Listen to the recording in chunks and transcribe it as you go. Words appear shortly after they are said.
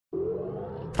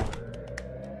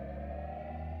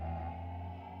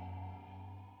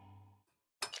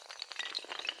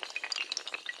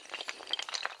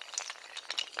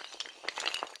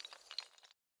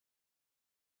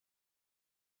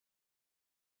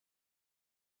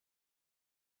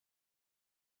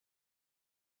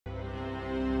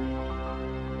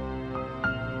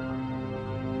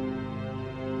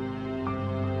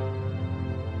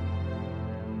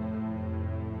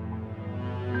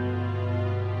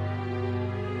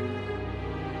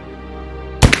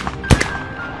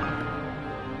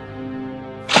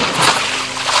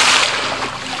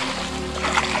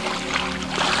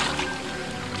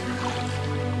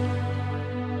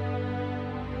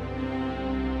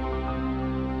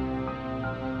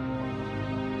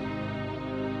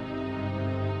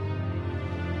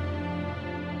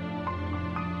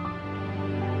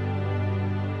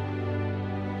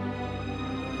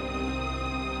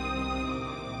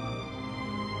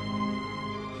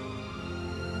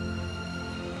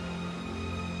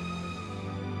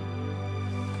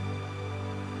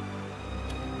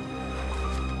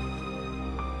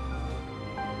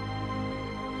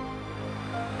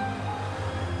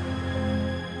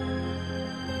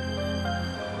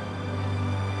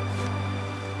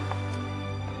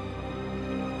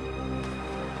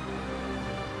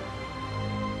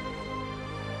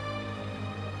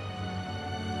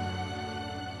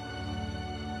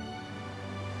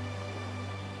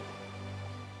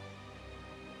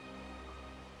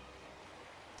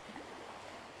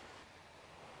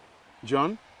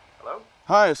John? Hello?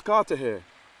 Hi, it's Carter here.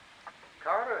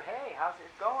 Carter, hey, how's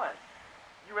it going?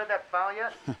 You read that file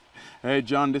yet? Hey,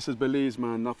 John, this is Belize,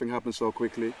 man. Nothing happened so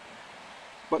quickly.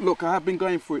 But look, I have been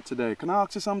going through it today. Can I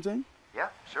ask you something? Yeah,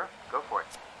 sure. Go for it.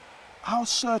 How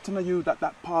certain are you that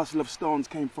that parcel of stones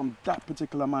came from that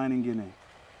particular mine in Guinea?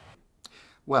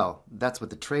 Well, that's what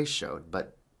the trace showed,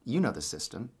 but you know the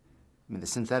system. I mean, the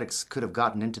synthetics could have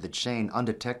gotten into the chain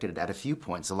undetected at a few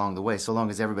points along the way, so long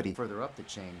as everybody further up the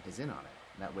chain is in on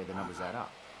it. That way the numbers add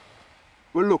up.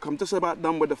 Well, look, I'm just about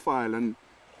done with the file, and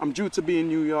I'm due to be in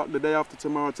New York the day after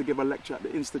tomorrow to give a lecture at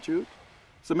the Institute.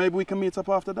 So maybe we can meet up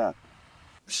after that.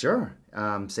 Sure.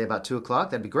 Say about 2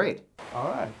 o'clock, that'd be great. All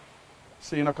right.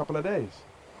 See you in a couple of days.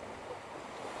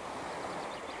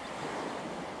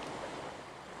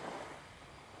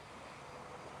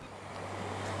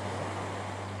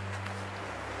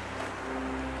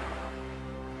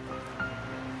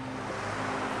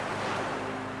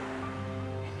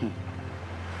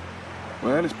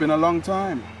 Well, it's been a long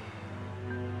time.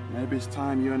 Maybe it's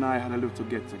time you and I had a little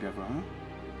get together, huh?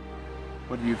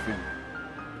 What do you think?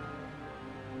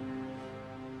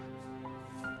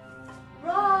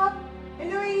 Rob!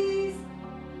 Eloise!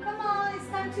 Come on, it's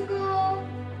time to go!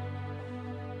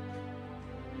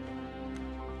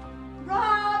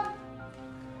 Rob!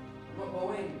 I'm not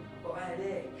going. I've got a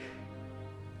headache.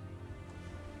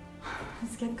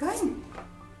 Let's get going.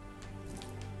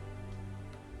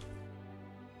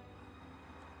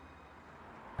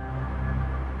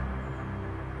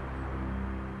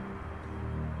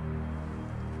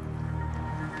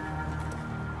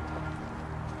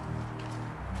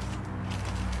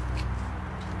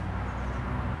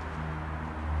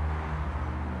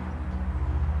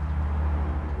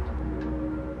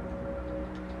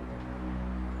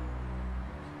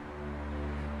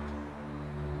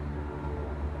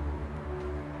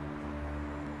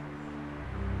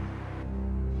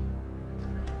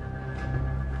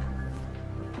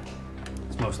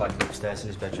 Most likely upstairs in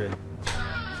his bedroom. I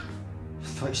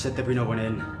thought you said there'd be no one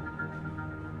in.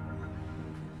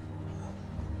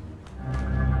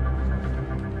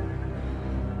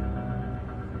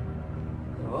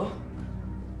 Hello?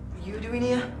 What are you doing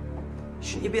here?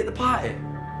 Shouldn't you be at the party?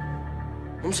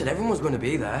 Mum said everyone was going to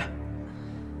be there.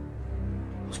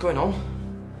 What's going on?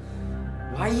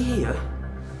 Why are you here?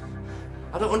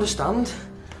 I don't understand.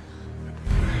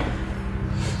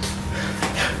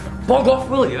 Bog off,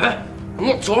 will you? I'm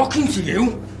not talking to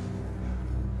you.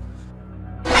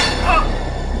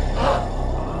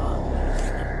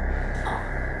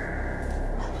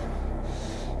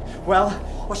 Well,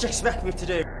 what do you expect me to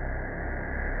do?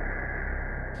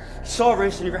 He saw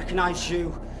us and he recognised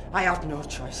you. I had no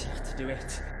choice, I had to do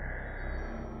it.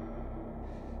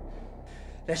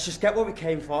 Let's just get what we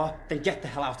came for, then get the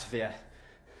hell out of here.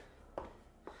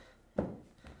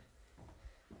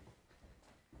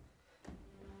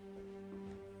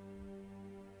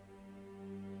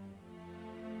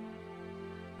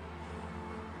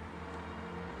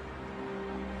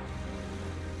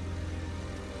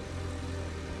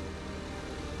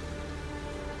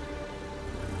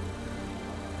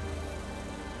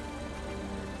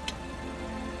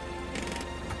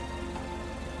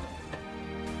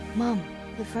 Mum,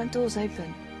 the front door's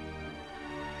open.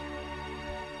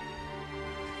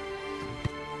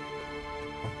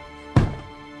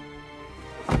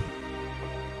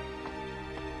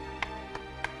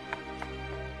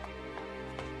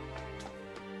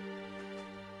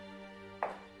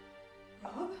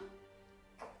 Rob?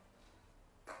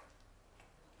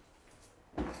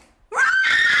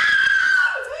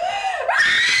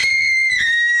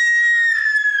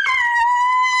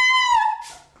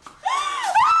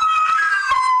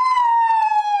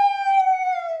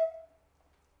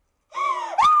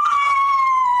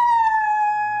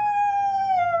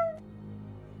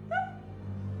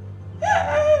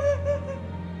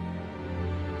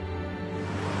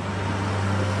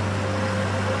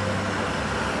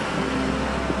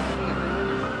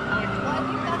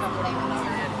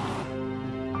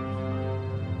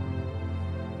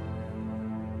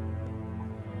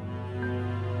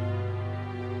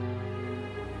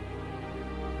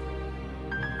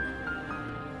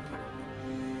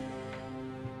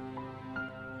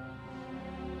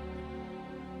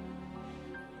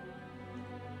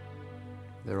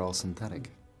 They're all synthetic,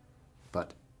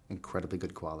 but incredibly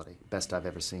good quality. Best I've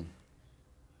ever seen.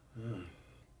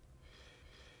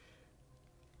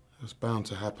 It's bound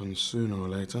to happen sooner or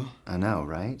later. I know,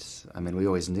 right? I mean, we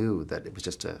always knew that it was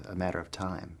just a matter of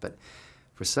time, but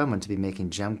for someone to be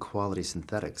making gem-quality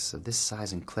synthetics of this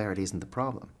size and clarity isn't the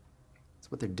problem.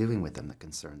 It's what they're doing with them that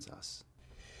concerns us.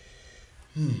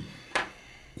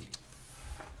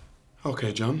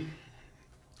 Okay, John.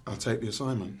 I'll take the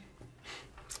assignment.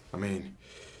 I mean,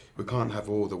 we can't have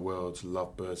all the world's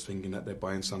lovebirds thinking that they're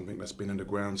buying something that's been in the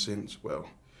ground since, well,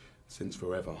 since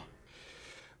forever.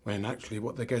 When actually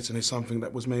what they're getting is something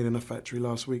that was made in a factory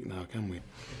last week now, can we?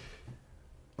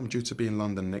 I'm due to be in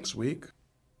London next week.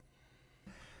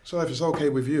 So if it's okay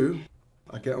with you,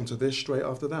 I get onto this straight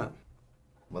after that.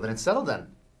 Well, then it's settled then.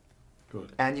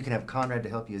 Good. And you can have Conrad to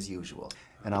help you as usual.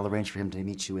 And I'll arrange for him to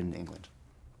meet you in England.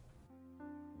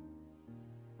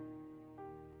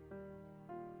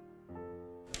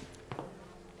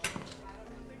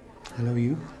 Hello,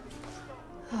 you.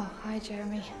 Oh, hi,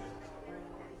 Jeremy.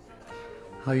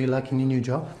 How are you liking your new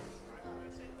job?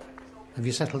 Have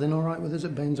you settled in all right with us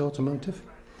at Baines Automotive?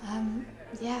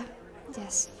 Yeah.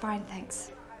 Yes, fine,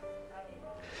 thanks.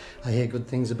 I hear good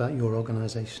things about your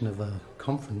organisation of a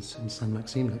conference in San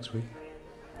Maxime next week.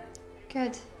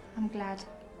 Good. I'm glad.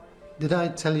 Did I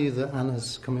tell you that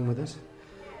Anna's coming with us?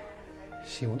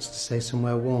 She wants to stay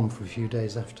somewhere warm for a few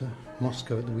days after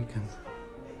Moscow at the weekend.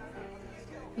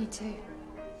 Me too.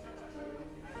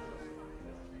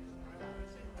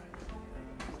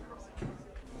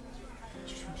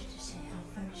 Just wanted to say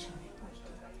I'm very sorry.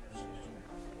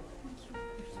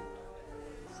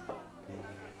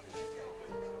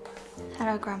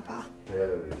 Hello, Grandpa.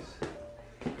 Hello,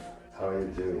 how are you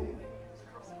doing?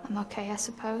 I'm okay, I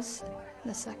suppose, in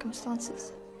the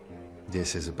circumstances.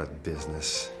 This is about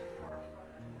business.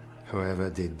 Whoever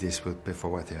did this would pay for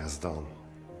what he has done.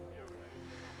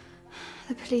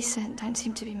 The police don't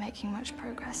seem to be making much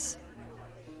progress.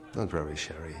 Don't worry,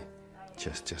 Sherry.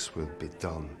 Justice will be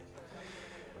done.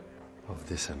 Of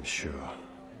this I'm sure.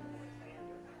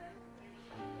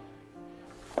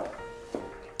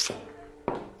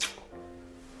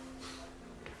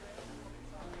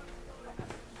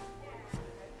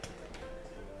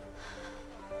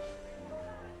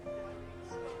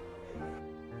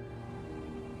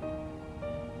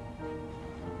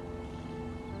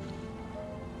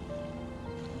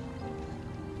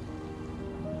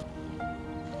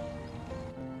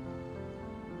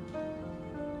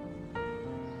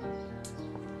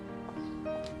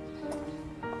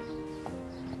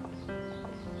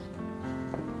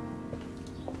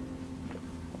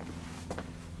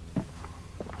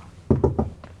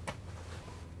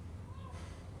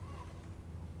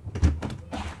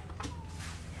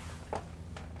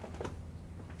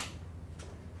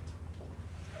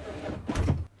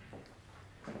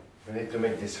 We need to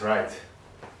make this right.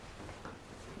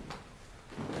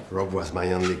 Rob was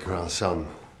my only grandson.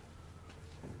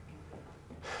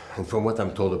 And from what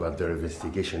I'm told about their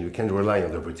investigation, you can rely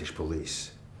on the British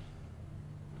police.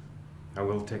 I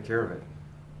will take care of it.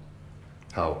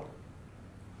 How?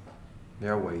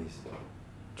 There are ways.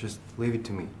 Just leave it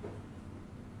to me.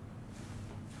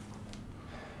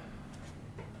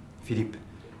 Philippe,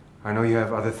 I know you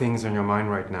have other things on your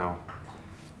mind right now,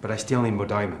 but I still need more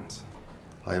diamonds.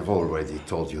 I've already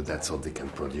told you that's all they can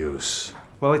produce.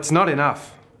 Well, it's not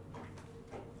enough.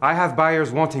 I have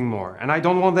buyers wanting more, and I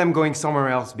don't want them going somewhere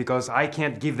else because I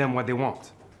can't give them what they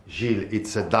want. Gilles,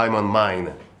 it's a diamond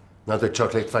mine, not a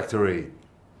chocolate factory.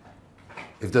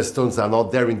 If the stones are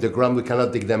not there in the ground, we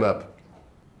cannot dig them up.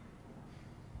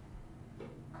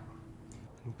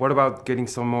 What about getting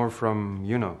some more from,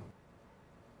 you know?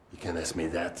 You can ask me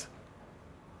that.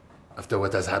 After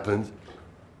what has happened?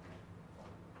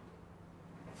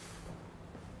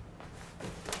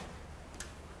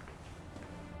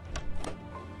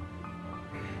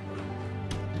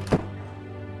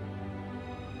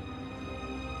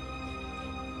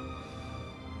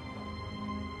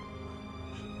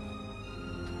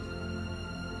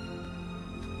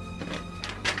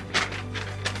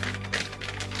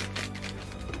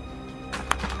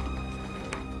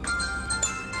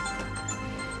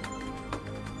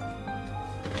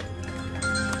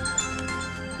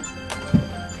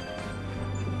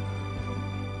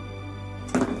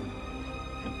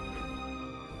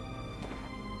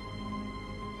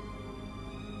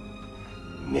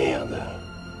 Merde.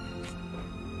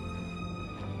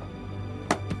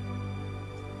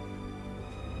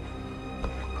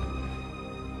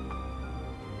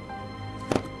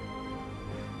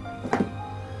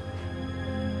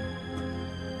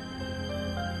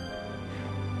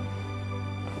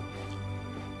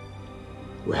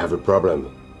 We have a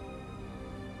problem.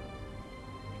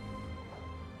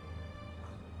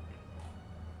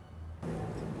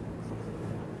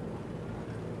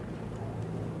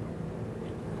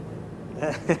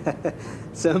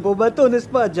 C'est un beau bateau, n'est-ce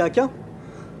pas, Jack, hein?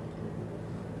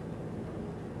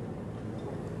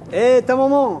 Eh, ta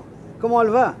maman, comment elle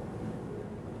va?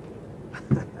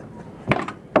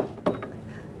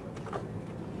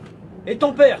 Et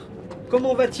ton père,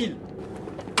 comment va-t-il?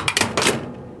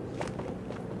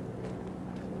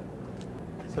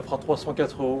 fera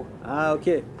 304 €. Ah,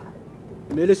 ok.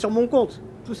 Mets-les sur mon compte.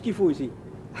 Tout ce qu'il faut ici.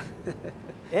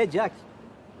 Hey, Jack.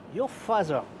 Your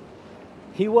father.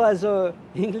 He was a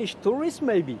English tourist,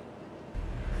 maybe.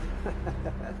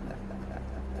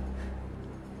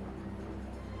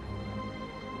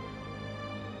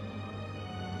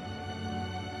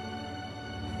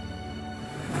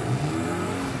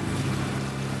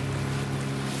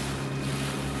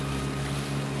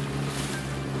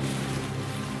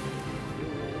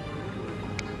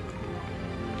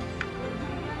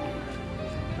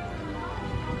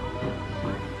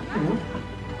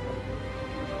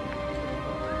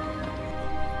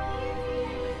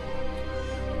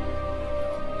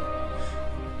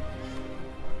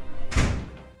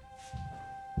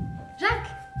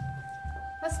 Jacques!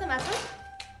 What's the matter?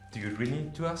 Do you really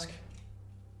need to ask?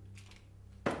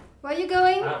 Where are you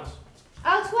going? Out.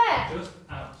 Out where? Just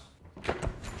out.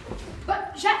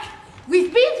 But, Jacques,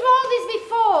 we've been through all this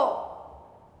before!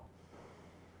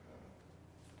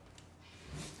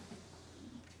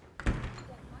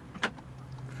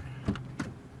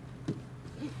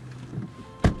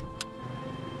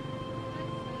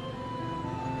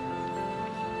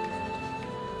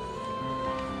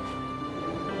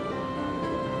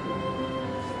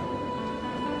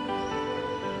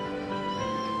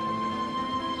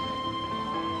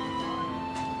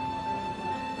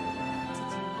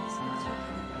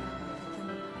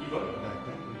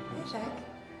 Jacques?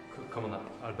 Come on,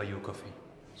 I'll buy you a coffee.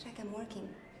 Jacques, I'm working.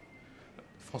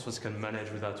 Françoise can manage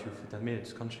without you for 10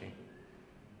 minutes, can't she?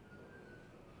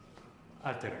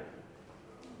 I'll tell her.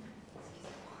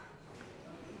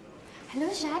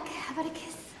 Hello, Jacques. How about a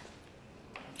kiss?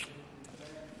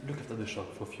 Look after the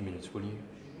shop for a few minutes, will you?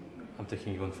 I'm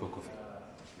taking you on for coffee.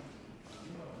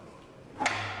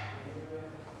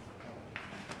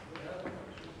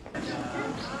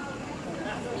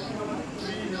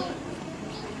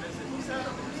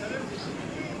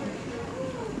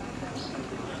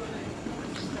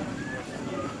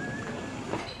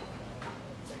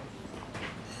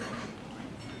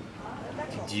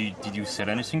 Did you sell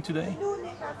anything today?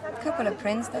 A couple of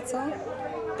prints, that's all.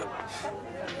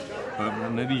 Well,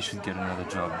 maybe you should get another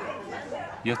job.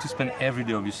 You have to spend every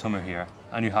day of your summer here,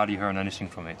 and you hardly earn anything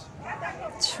from it.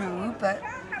 True, but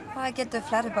I get the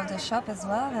flat above the shop as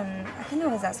well, and I can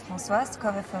always ask Françoise to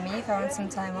cover for me if I want some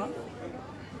time off.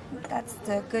 That's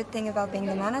the good thing about being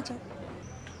the manager.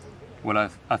 Well,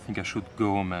 I think I should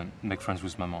go home and make friends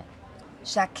with Maman.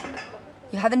 Jacques,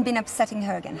 you haven't been upsetting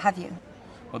her again, have you?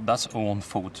 But that's her own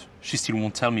fault. She still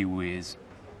won't tell me who he is.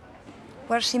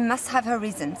 Well, she must have her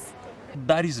reasons.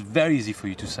 That is very easy for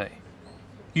you to say.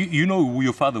 You know who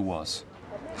your father was.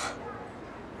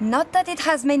 Not that it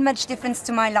has made much difference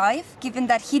to my life, given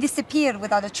that he disappeared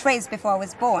without a trace before I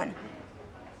was born.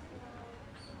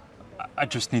 I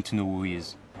just need to know who he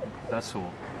is. That's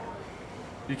all.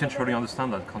 You can surely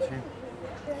understand that, can't you?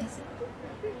 Yes.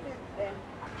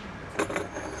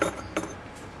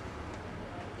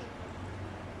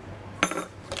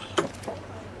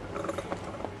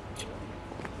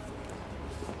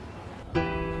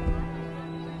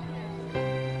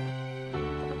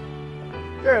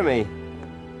 Jeremy.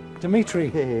 Dimitri.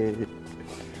 Lovely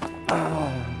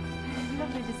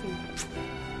to see you.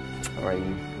 How are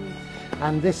you?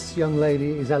 And this young lady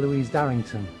is Eloise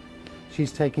Darrington.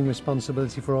 She's taking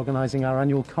responsibility for organising our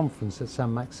annual conference at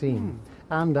Saint Maxime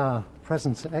and our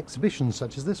presence at exhibitions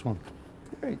such as this one.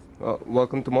 Great. Well,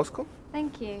 welcome to Moscow.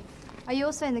 Thank you. Are you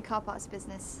also in the car parts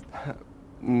business?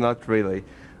 Not really.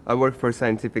 I work for a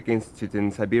scientific institute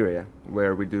in Siberia,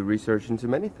 where we do research into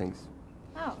many things.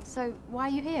 Oh, so why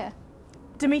are you here?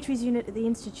 Dimitri's unit at the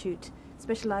Institute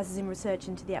specialises in research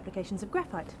into the applications of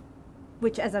graphite,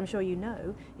 which, as I'm sure you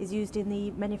know, is used in the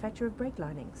manufacture of brake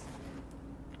linings.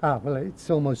 Ah, well,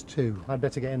 it's almost 2. I'd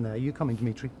better get in there. Are you coming,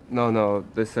 Dimitri? No,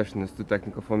 this session is too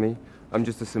technical for me. I'm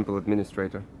just a simple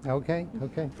administrator. Okay.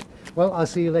 Well, I'll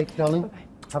see you later, darling.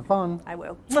 Bye-bye. Have fun. I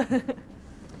will.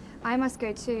 I must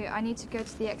go too. I need to go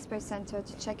to the expo centre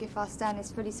to check if our stand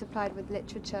is fully supplied with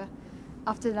literature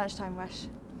after the lunchtime rush.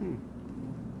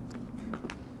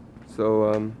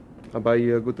 So, I'll buy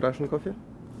you a good Russian coffee?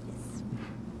 Yes.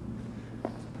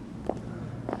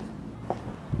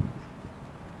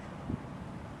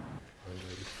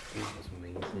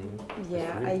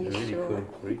 Yeah, are you sure? Cool.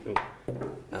 Very cool.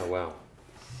 Oh, wow.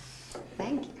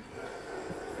 Thank you.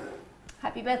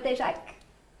 Happy birthday, Jacques.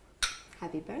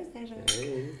 Happy birthday, Jacques.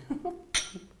 Hey.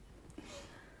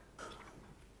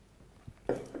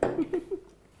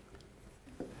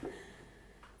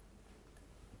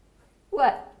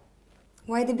 What?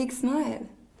 Why the big smile?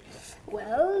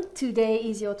 Well, today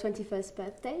is your 21st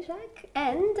birthday, Jacques,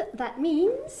 and that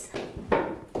means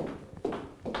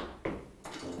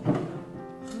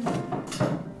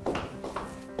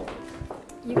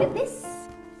You get this.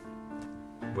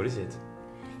 What is it?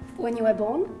 When you were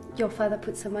born, your father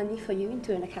put some money for you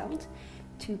into an account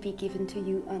to be given to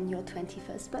you on your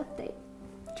 21st birthday.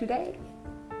 Today.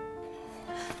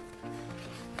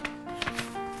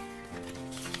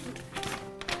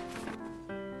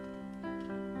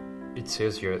 It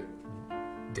says here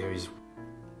there is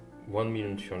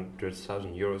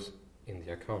 1,200,000 euros in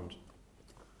the account.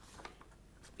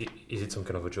 Is it some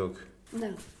kind of a joke?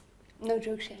 No, no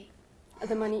joke, Shay.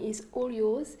 The money is all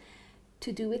yours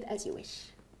to do with as you wish.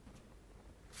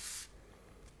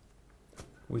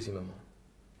 Où est maman?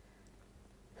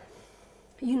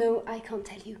 You know, I can't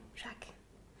tell you, Jacques.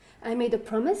 I made a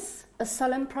promise, a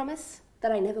solemn promise,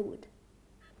 that I never would.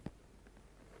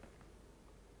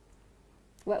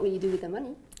 What will you do with the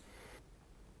money?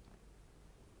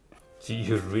 Do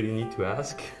you really need to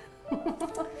ask?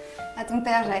 À ton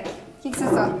père, Jacques. Qui que ce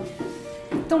soit.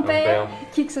 Ton père,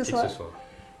 qui que ce soit.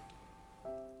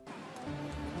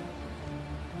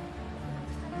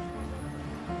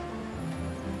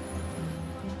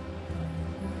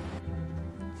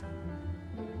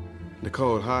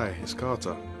 Nicole, hi, it's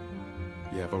Carter.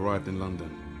 Yeah, I've arrived in London.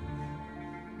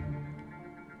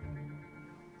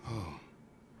 Oh.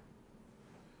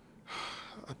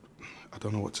 I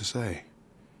don't know what to say.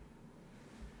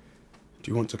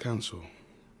 Do you want to cancel?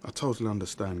 I totally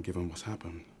understand given what's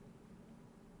happened.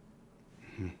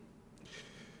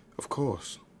 Of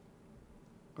course.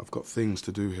 I've got things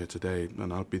to do here today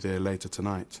and I'll be there later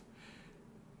tonight.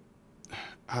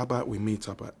 How about we meet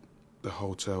up at the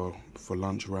hotel for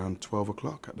lunch around 12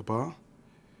 o'clock at the bar?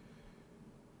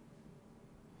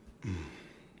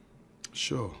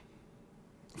 Sure.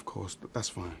 Of course, that's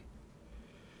fine.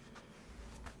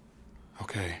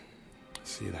 Okay.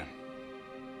 See you then.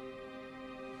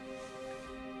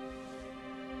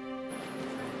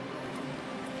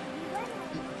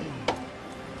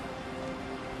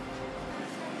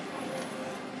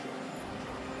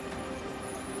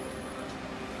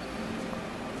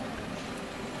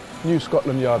 New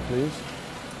Scotland Yard, please.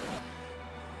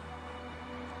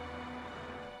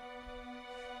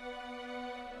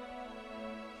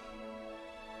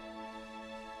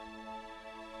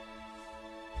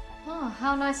 Oh,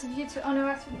 how nice of you to honour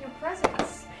us with your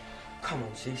presence. Come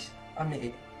on, sis. Admit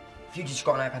it. If you just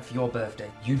got an iPad for your birthday,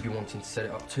 you'd be wanting to set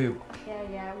it up too.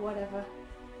 Yeah, whatever.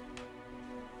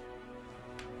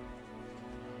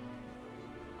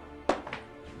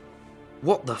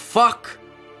 What the fuck?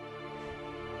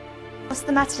 What's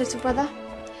the matter, little brother?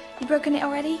 You broken it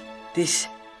already? This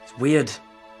is weird.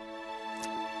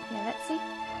 Yeah, let's see.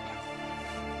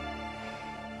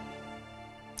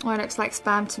 Oh, it looks like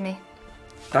spam to me.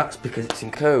 That's because it's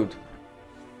in code.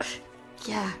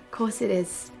 Yeah, of course it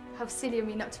is. How silly of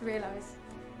me not to realise.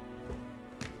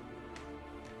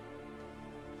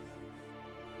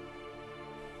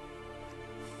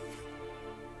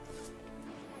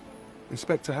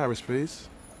 Inspector Harris, please.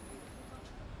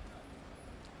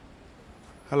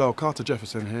 Hello, Carter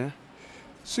Jefferson here.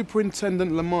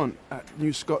 Superintendent Lamont at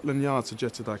New Scotland Yard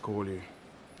suggested I call you.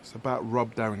 It's about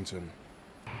Rob Darrington.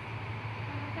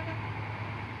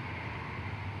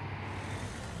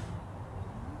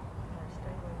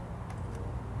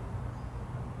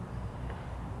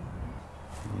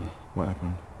 What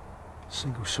happened?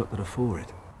 Single shot to the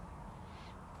forehead.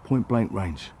 Point blank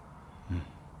range.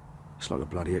 It's like a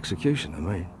bloody execution to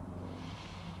me.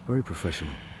 Very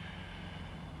professional.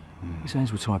 His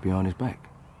hands were tied behind his back.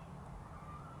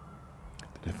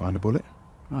 Did they find a bullet?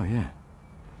 Oh, yeah.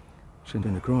 Sent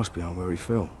in the grass behind where he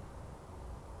fell.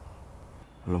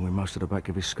 Along with most of the back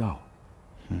of his skull.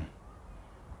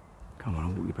 Come on,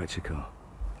 I'll walk you back to your car.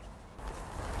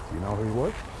 Do you know who he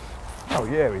was? Oh,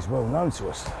 yeah, he's well known to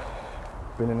us.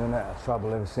 Been in and out of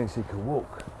trouble ever since he could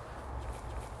walk.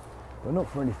 But not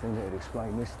for anything that'd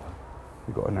explain this, though.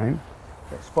 You got a name?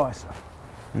 Yeah, Spicer.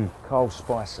 Carl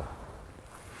Spicer.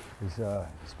 He's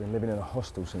been living in a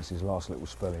hostel since his last little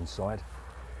spell inside.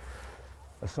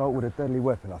 Assault with a deadly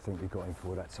weapon, I think we got him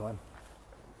for that time.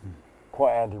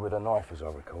 Quite handy with a knife, as I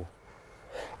recall.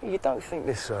 You don't think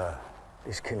this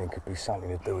killing could be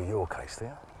something to do with your case, do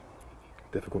you?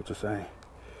 Difficult to say.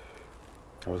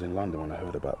 I was in London when I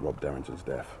heard about Rob Darrington's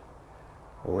death.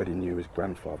 Already knew his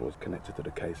grandfather was connected to the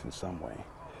case in some way.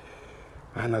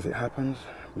 And as it happens,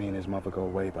 me and his mother go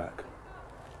way back.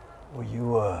 Well,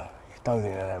 you don't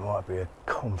think that there might be a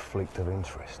conflict of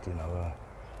interest, you know,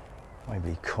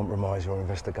 maybe compromise your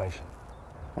investigation?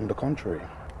 On the contrary,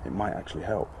 it might actually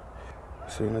help.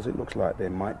 As soon as it looks like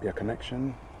there might be a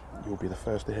connection, you'll be the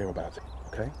first to hear about it,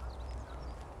 okay?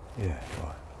 Yeah,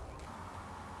 right.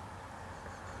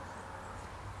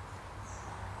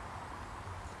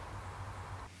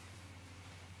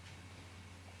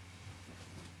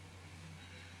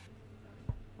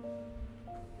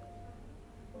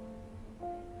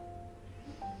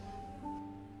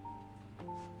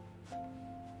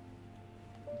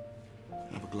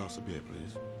 glass of beer,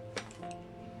 please.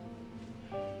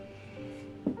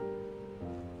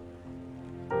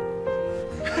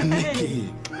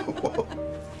 Nikki!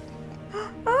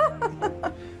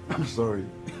 I'm sorry.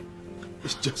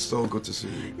 It's just so good to see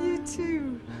you. You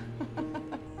too.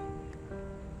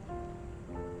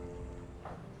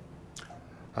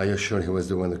 Are you sure he was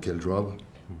the one who killed Rob?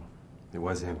 It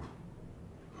was him.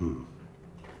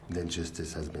 Then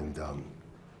justice has been done.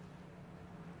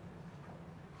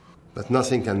 But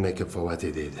nothing can make up for what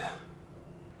he did.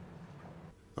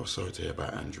 I was sorry to hear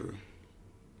about Andrew.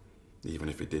 Even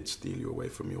if he did steal you away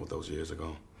from me all those years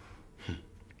ago.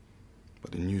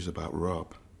 But the news about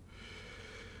Rob...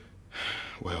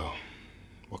 Well,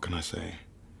 what can I say?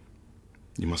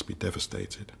 You must be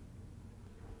devastated.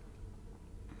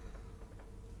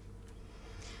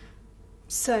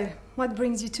 So, what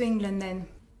brings you to England then?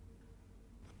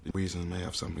 The reason may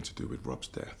have something to do with Rob's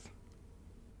death.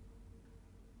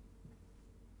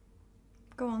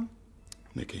 Go on.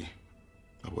 Nikki,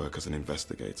 I work as an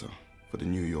investigator for the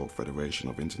New York Federation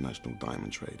of International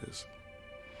Diamond Traders.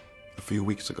 A few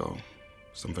weeks ago,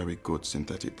 some very good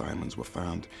synthetic diamonds were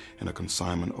found in a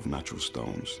consignment of natural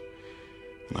stones,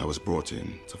 and I was brought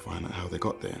in to find out how they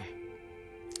got there.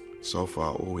 So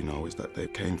far, all we know is that they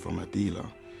came from a dealer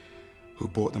who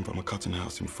bought them from a cutting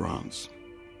house in France,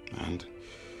 and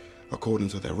according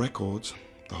to their records,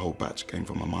 the whole batch came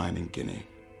from a mine in Guinea.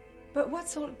 But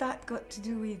what's all that got to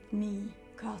do with me,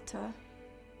 Carter?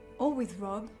 Or with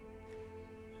Rob?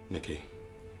 Nikki,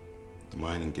 the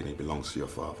mine in Guinea belongs to your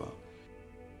father.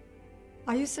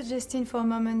 Are you suggesting for a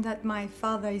moment that my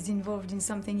father is involved in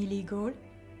something illegal?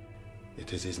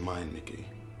 It is his mine, Nikki.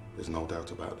 There's no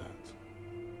doubt about that.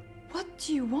 What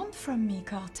do you want from me,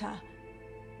 Carter?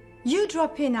 You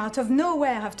drop in out of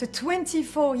nowhere after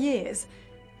 24 years,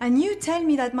 and you tell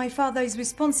me that my father is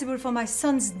responsible for my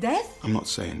son's death? I'm not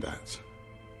saying that.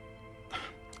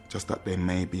 Just that there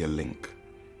may be a link.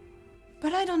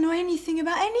 But I don't know anything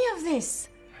about any of this.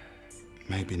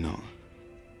 Maybe not.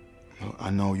 Well,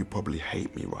 I know you probably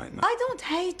hate me right now. I don't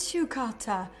hate you,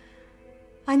 Carter.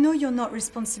 I know you're not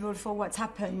responsible for what's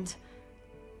happened.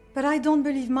 But I don't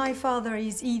believe my father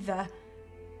is either.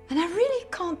 And I really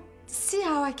can't see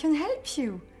how I can help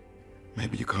you.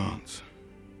 Maybe you can't.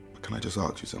 But can I just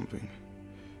ask you something?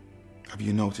 Have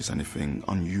you noticed anything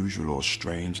unusual or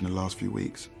strange in the last few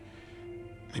weeks?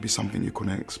 Maybe something you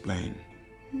couldn't explain?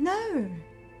 No.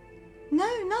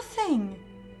 No, nothing.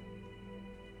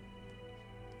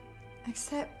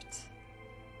 Except...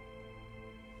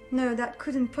 No, that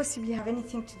couldn't possibly have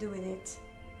anything to do with it.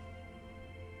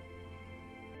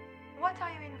 What are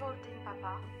you involved in,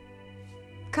 Papa?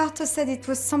 Carter said it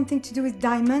was something to do with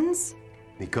diamonds.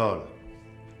 Nicole,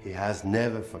 he has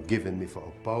never forgiven me for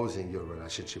opposing your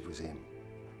relationship with him.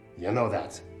 You know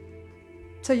that.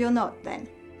 So you're not, then?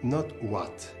 Not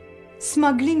what?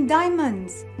 Smuggling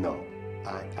diamonds? No,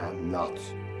 I am not.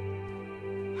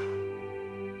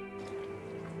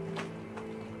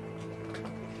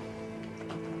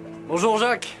 Bonjour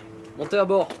Jacques, montez à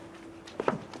bord.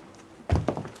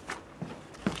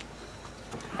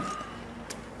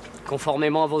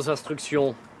 Conformément à vos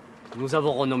instructions, nous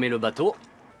avons renommé le bateau.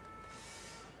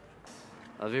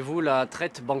 Avez-vous la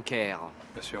traite bancaire?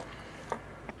 Bien sûr.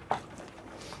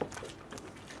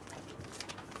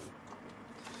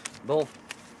 Bon,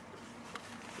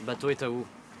 le bateau est à vous.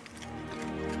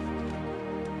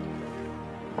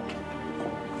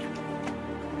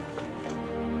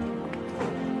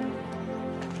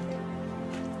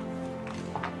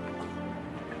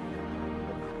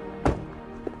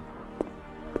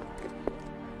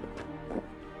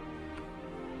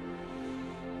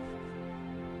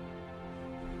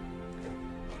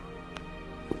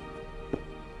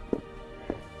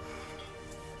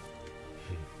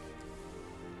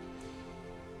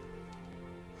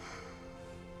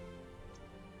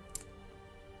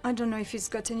 I don't know if it's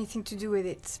got anything to do with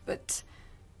it, but...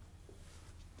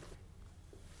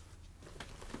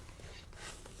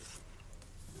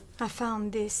 I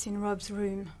found this in Rob's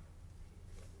room.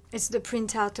 It's the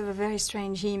printout of a very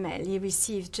strange email he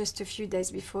received just a few days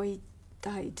before he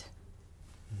died.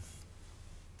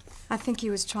 I think he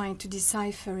was trying to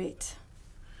decipher it.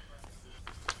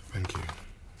 Thank you.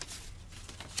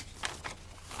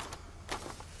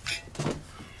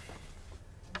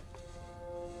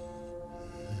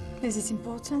 Is it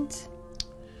important?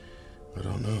 I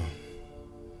don't know.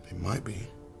 It might be.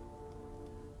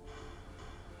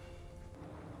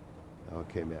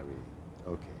 Okay, Mary.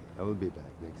 Okay, I will be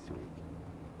back next week.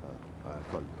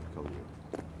 I'll call you.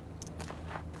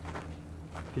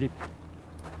 Philippe,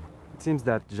 it seems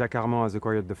that Jacques Armand has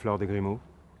acquired the Fleur de Grimaud.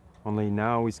 Only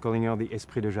now he's calling her the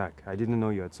Esprit de Jacques. I didn't know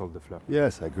you had sold the Fleur.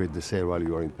 Yes, I agreed the sale while you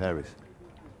were in Paris.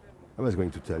 I was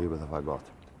going to tell you, but I forgot.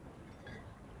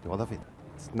 What of it?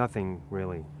 It's nothing,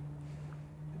 really.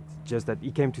 It's just that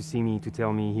he came to see me to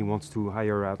tell me he wants to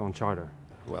hire her out on charter.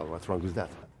 Well, what's wrong with that?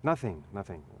 Nothing.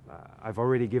 I've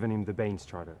already given him the Baines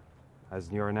charter. As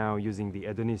you're now using the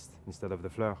Hedoniste instead of the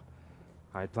Fleur,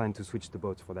 I plan to switch the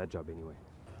boats for that job anyway.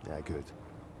 Yeah, good.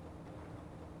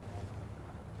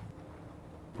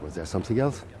 Was there something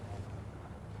else?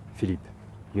 Philippe,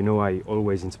 you know I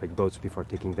always inspect boats before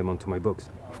taking them onto my books.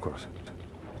 Of course.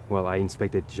 Well, I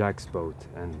inspected Jacques' boat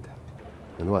and...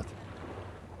 And what?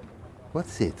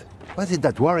 What's it? What's it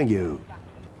that worrying you?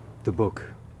 The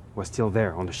book was still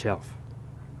there on the shelf.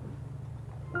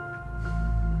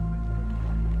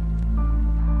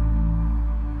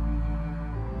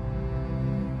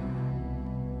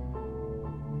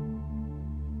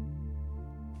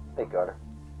 Hey, Carter.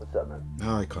 What's up, man?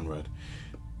 Hi, Conrad.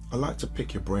 I'd like to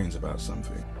pick your brains about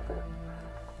something.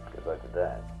 Good luck with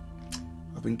that.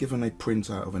 I've been given a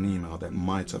printout of an email that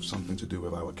might have something to do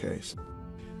with our case.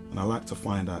 And I'd like to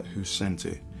find out who sent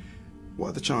it. What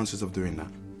are the chances of doing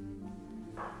that?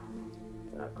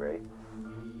 Not great.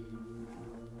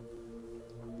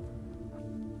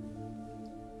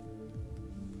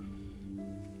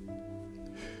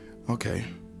 Okay.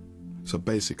 So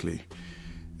basically,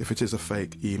 if it is a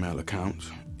fake email account,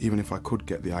 even if I could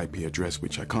get the IP address,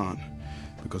 which I can't,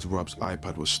 because Rob's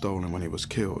iPad was stolen when he was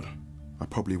killed, I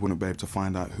probably wouldn't be able to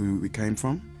find out who it came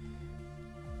from.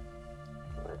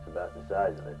 That's about the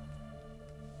size of it.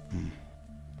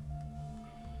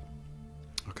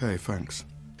 Okay, thanks.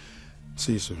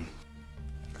 See you soon.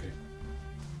 Okay.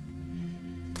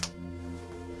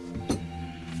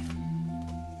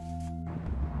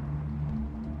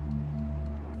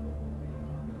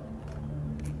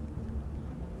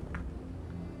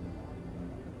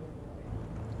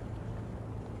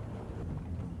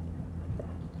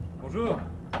 Bonjour,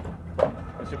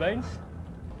 Monsieur Baines.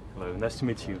 Hello, nice to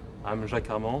meet you. I'm Jacques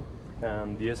Armand,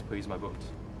 and the Esprit is my boat.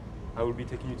 I will be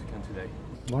taking you to Cannes today.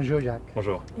 Bonjour, Jacques.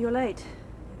 Bonjour. You're late.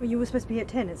 Well, you were supposed to be at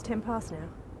 10. It's 10 past now.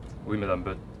 Oui, madame,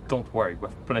 but don't worry, we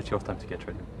have plenty of time to get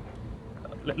ready.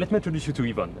 Let me introduce you to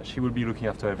Yvonne. She will be looking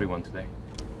after everyone today.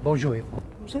 Bonjour, Yvonne.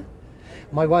 Bonjour.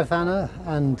 My wife Anna,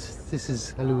 and this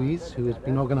is Eloise, who has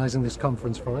been organising this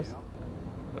conference for us.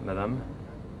 Madame.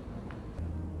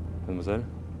 Mademoiselle.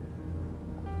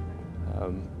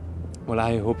 Well,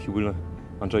 I hope you will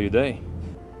enjoy your day.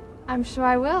 I'm sure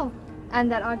I will,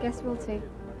 and that our guests will too.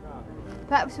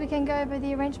 Perhaps we can go over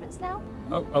the arrangements now?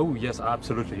 Oh yes,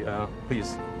 absolutely.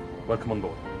 Please, welcome on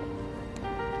board.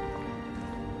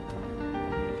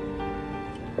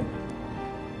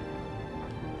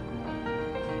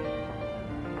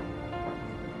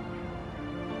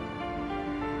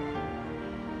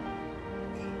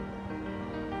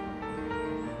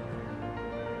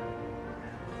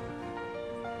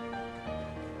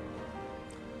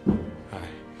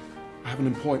 I have an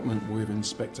appointment with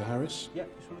Inspector Harris. Yeah,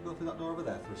 just want to go through that door over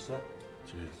there for a sec.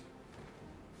 Cheers.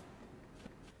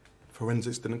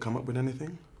 Forensics didn't come up with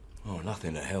anything? Oh,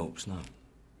 nothing that helps, no.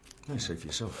 You see for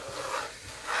yourself.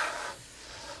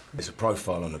 There's a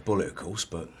profile on the bullet, of course,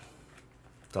 but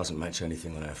doesn't match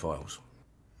anything on our files.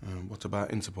 What about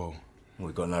Interpol? Well,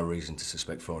 we've got no reason to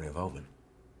suspect foreign involvement.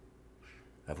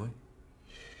 Have we?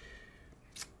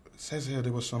 It says here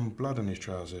there was some blood on his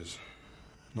trousers.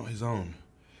 Not his own.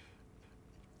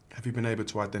 Have you been able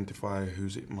to identify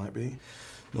whose it might be?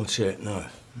 Not yet, no.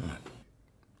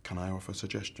 Can I offer a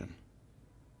suggestion?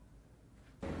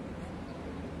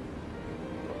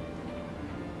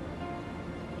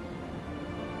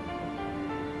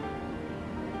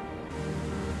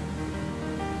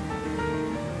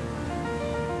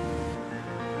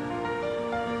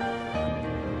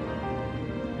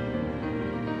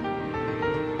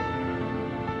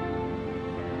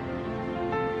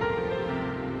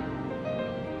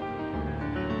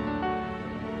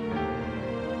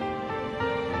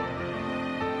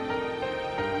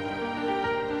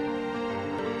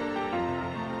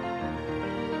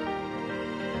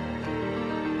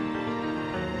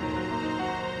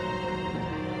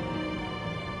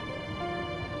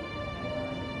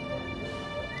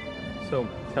 So,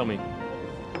 tell me,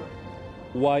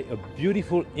 why a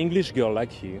beautiful English girl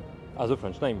like you has a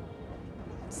French name?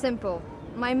 Simple.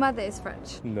 My mother is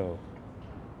French. No.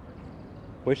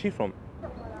 Where's she from?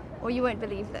 Or you won't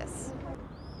believe this.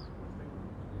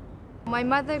 My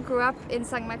mother grew up in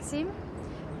Saint-Maxime,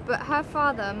 but her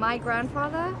father, my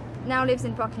grandfather, now lives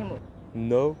in Porquimont.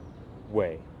 No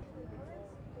way.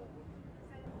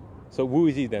 So who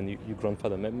is he then, your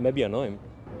grandfather? Maybe I know him.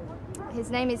 His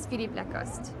name is Philippe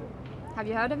Lacoste. Have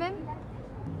you heard of him?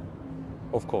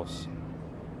 Of course.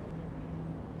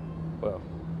 Well,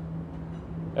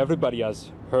 everybody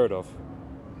has heard of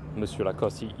Monsieur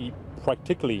Lacoste. He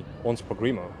practically owns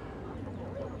Progrimo.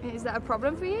 Is that a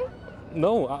problem for you?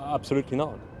 No, absolutely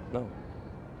not. No.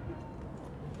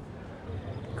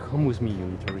 Come with me, you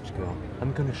little rich girl.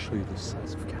 I'm gonna show you the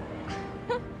size of cat.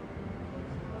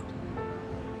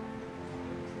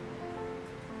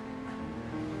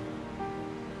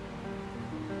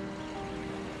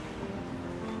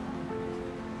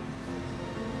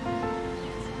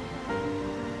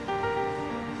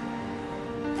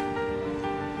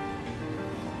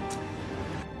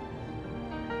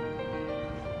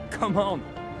 Come on,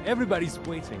 everybody's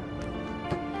waiting.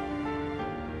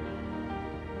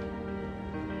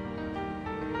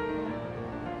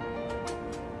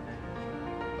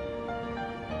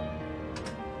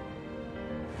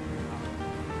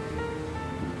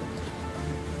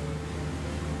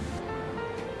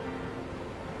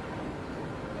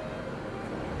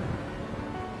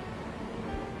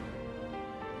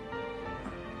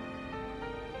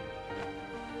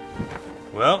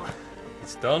 Well,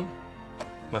 it's done.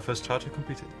 My first charter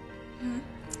completed.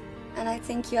 And I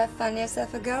think you have found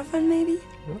yourself a girlfriend, maybe?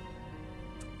 Yeah.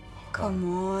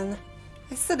 Come on.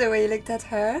 I saw the way you looked at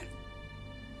her.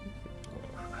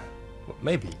 Well,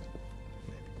 maybe.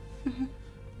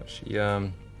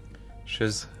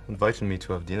 She's invited me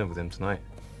to have dinner with him tonight.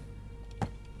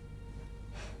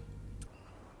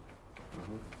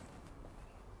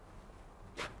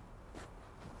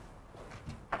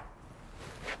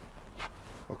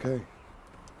 Okay.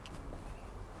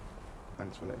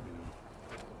 Thanks for letting me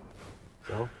know.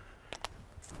 So?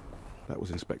 That was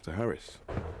Inspector Harris.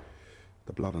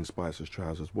 The blood on Spicer's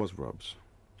trousers was Rob's.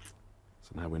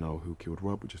 So now we know who killed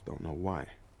Rob, we just don't know why.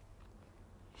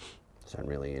 Is that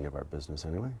really any of our business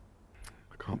anyway?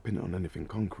 I can't pin it on anything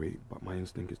concrete, but my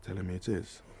instinct is telling me it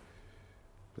is.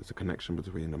 There's a connection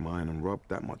between the mine and Rob,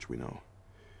 that much we know.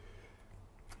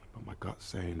 But my gut's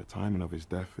saying the timing of his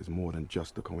death is more than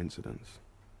just a coincidence.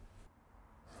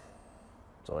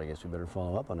 So I guess we better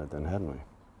follow up on it then, hadn't we?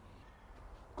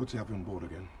 Good to have you on board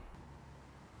again.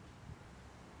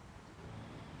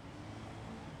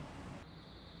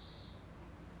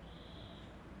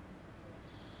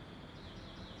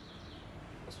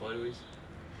 Bonsoir, Louise.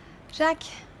 Jacques,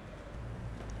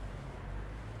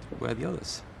 Where are the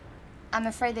others? I'm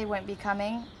afraid they won't be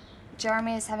coming.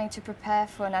 Jeremy is having to prepare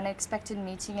for an unexpected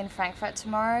meeting in Frankfurt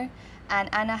tomorrow,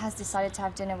 and Anna has decided to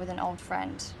have dinner with an old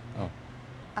friend. Oh.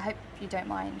 I hope you don't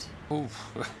mind. Oh,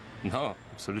 no,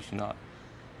 absolutely not.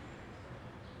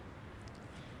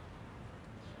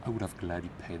 I would have gladly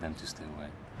paid them to stay away.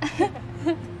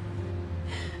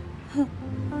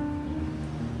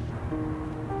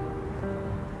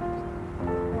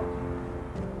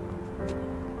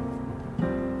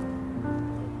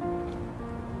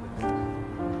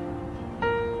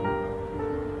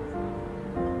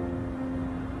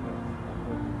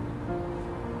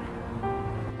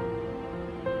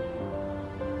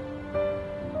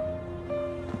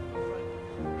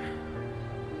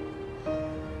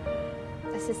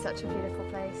 This is such a beautiful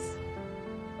place.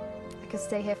 I could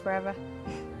stay here forever.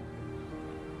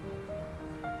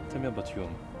 Tell me about your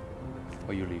home,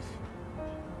 where you live,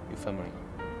 your family.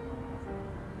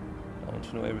 I want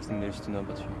to know everything there is to know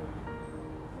about you.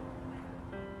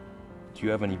 Do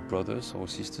you have any brothers or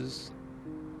sisters?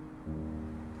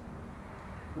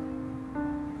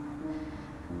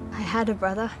 I had a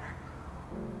brother.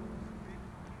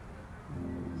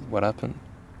 What happened?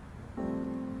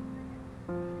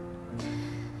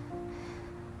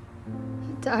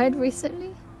 He died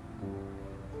recently.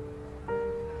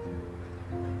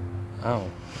 How?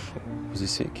 Was he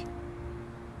sick?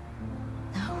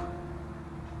 No.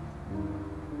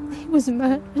 He was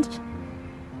murdered.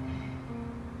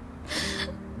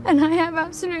 And I have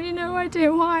absolutely no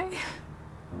idea why.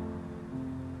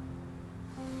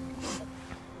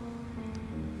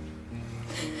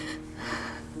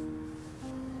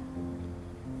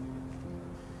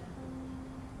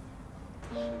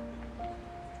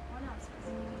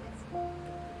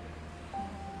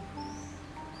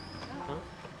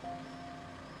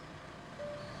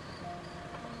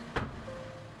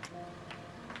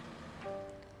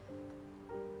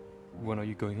 When are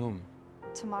you going home?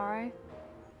 Tomorrow.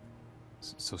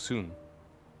 So soon?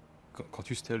 Can't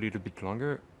you stay a little bit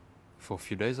longer? For a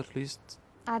few days at least?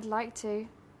 I'd like to,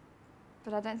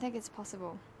 but I don't think it's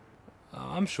possible.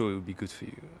 I'm sure it would be good for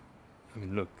you. I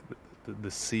mean, look,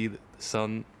 the sea, the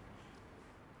sun,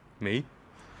 me.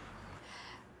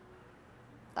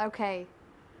 Okay,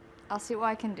 I'll see what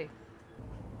I can do.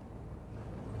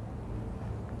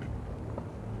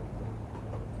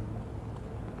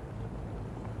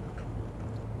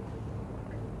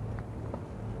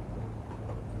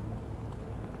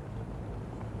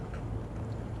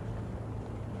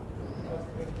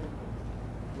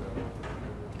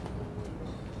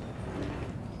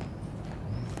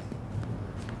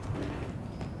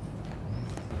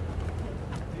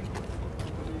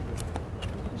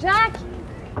 Jack!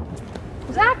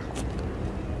 Jack!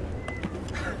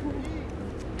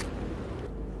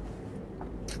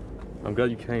 I'm glad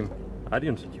you came. I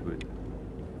didn't think you would.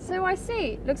 So I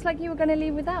see. Looks like you were going to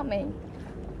leave without me.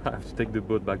 I have to take the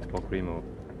boat back to Port Remo.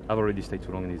 I've already stayed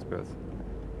too long in this berth.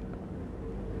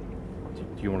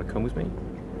 Do you want to come with me?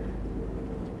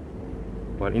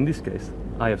 Well, in this case,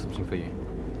 I have something for you.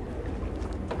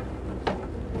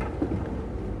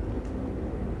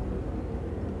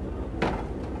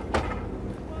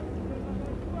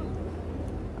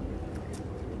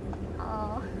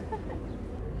 Oh.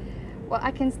 Well,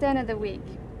 I can stay another week,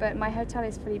 but my hotel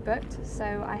is fully booked,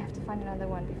 so I have to find another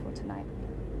one before tonight.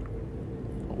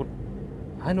 Well,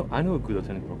 I know a good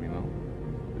hotel in Port Remo.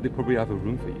 They probably have a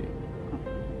room for you.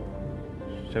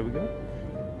 Shall we go?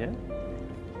 Yeah?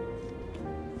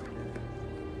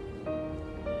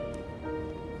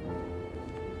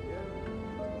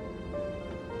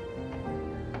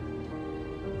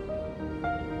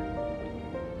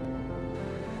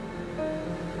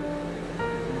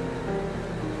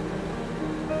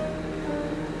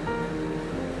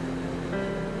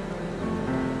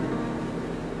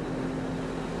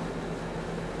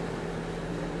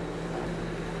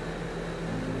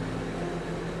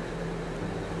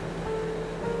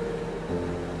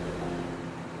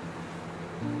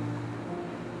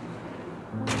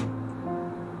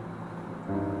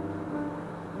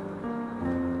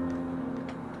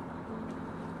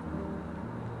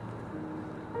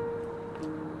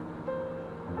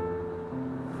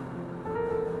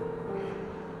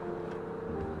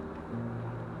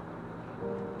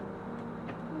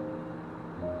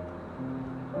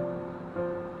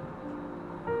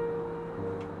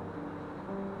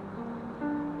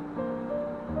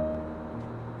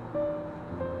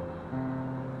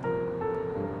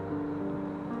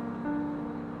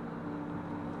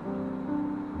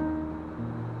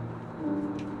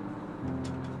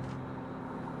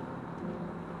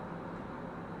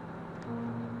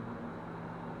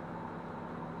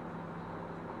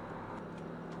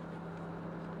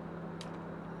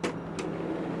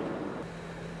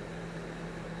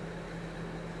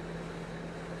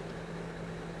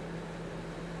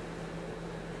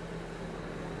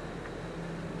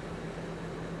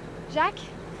 Jack,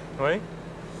 Oui?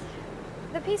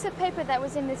 the piece of paper that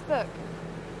was in this book,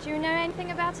 do you know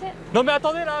anything about it? Non mais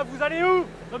attendez là, vous allez où?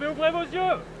 Non mais ouvrez vos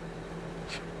yeux!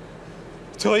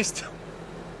 Touriste!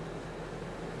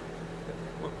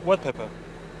 What paper?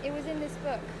 It was in this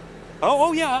book.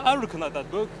 Oh yeah, I recognize that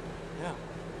book. Yeah.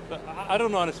 But I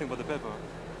don't know anything about the paper.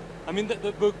 I mean,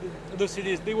 the book, the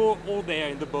CDs, they were all there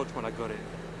in the boat when I got it.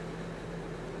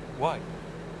 Why?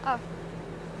 Oh,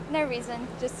 no reason,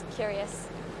 just curious.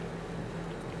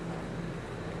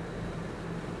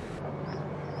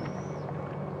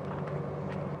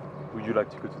 Would you like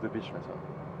to go to the beach later?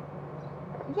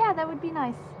 Yeah, that would be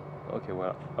nice. Okay,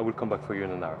 well, I will come back for you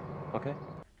in an hour, okay?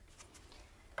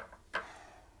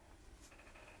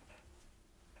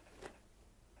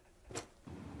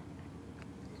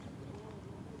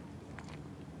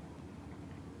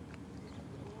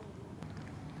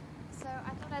 So I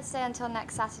thought I'd stay until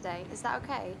next Saturday. Is that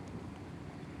okay?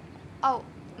 Oh,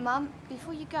 Mum,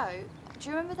 before you go, do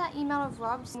you remember that email of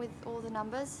Rob's with all the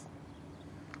numbers?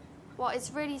 Well,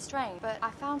 it's really strange, but I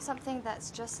found something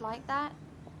that's just like that,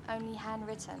 only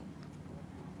handwritten.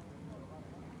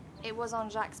 It was on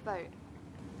Jacques' boat.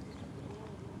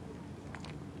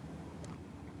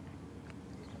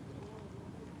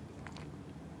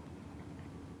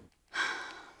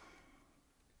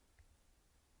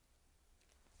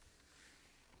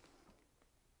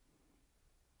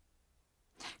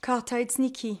 Carter, it's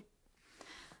Nikki.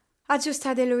 I just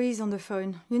had Eloise on the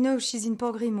phone. You know, she's in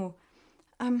Port Remo.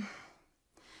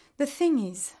 The thing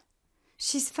is,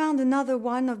 she's found another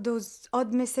one of those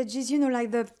odd messages, you know, like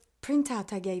the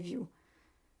printout I gave you.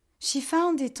 She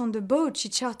found it on the boat she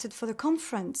chartered for the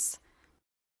conference.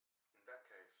 In that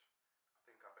case, I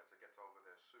think I better get over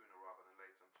there sooner rather than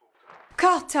later and talk to her.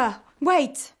 Carter,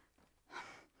 wait!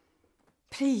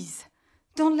 Please,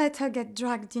 don't let her get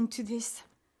dragged into this.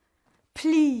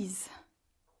 Please.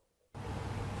 I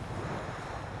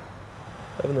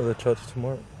have another charter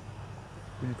tomorrow.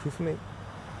 Will you crew for me?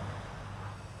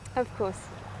 Of course.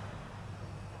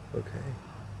 Okay.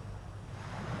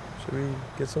 Shall we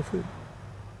get some food?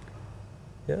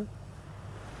 Yeah?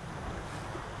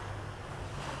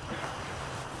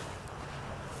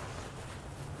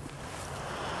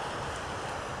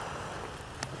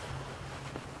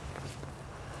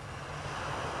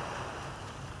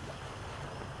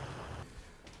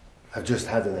 I've just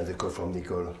had another call from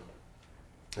Nicole,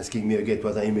 asking me again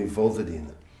what I'm involved in.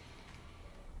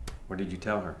 What did you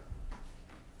tell her?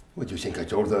 What do you think I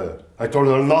told her? I told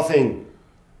her nothing.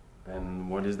 And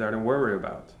what is there to worry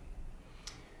about?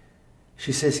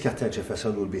 She says Carter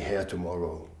Jefferson will be here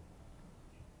tomorrow.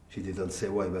 She didn't say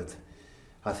why, but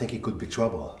I think it could be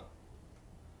trouble.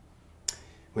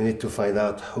 We need to find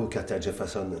out who Carter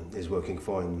Jefferson is working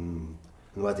for and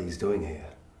what he's doing here.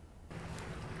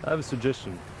 I have a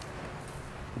suggestion.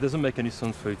 It doesn't make any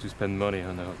sense for you to spend money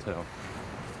on a hotel.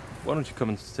 Why don't you come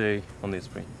and stay on the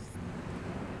Esprit?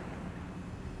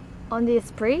 On the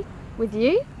Esprit? With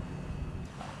you?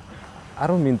 I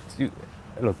don't mean to...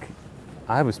 Look,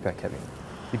 I have a spare cabin.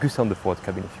 You could stay on the fourth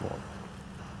cabin if you want.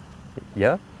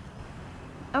 Yeah?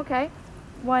 Okay,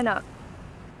 why not?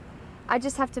 I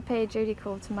just have to pay a duty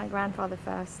call to my grandfather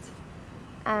first.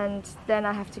 And then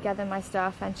I have to gather my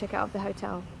stuff and check out of the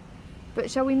hotel.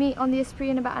 But shall we meet on the Esprit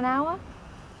in about an hour?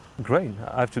 Great.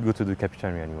 I have to go to the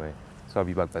Capitania anyway, so I'll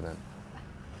be back by then.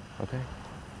 Okay?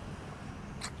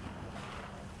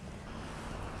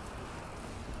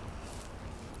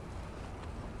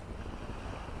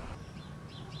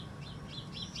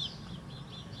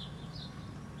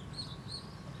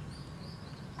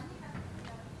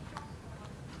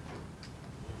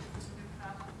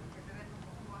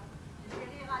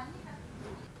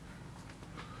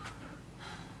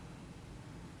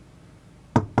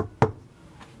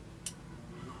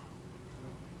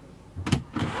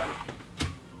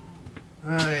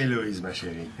 Hi, Louise, ma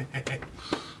chérie.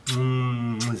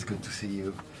 It's good to see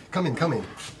you. Come in, come in.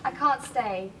 I can't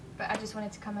stay, but I just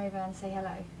wanted to come over and say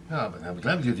hello. Ah, but I'm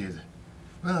glad you did.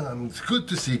 Well, it's good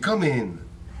to see you. Come in.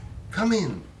 Come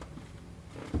in.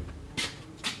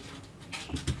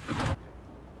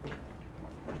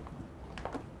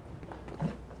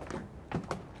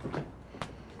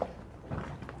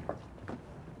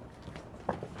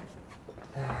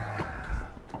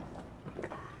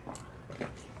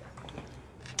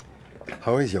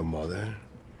 How is your mother?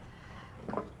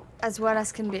 As well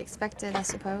as can be expected, I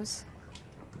suppose.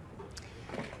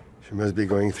 She must be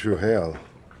going through hell.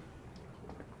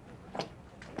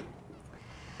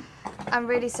 I'm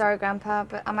really sorry, Grandpa,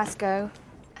 but I must go.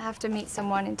 I have to meet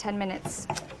someone in 10 minutes.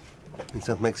 In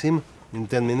Saint-Maxime? In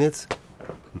 10 minutes?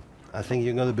 I think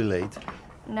you're gonna be late.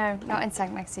 No, not in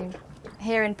Saint-Maxime.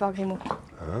 Here in Port-Grimaud.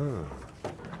 Ah.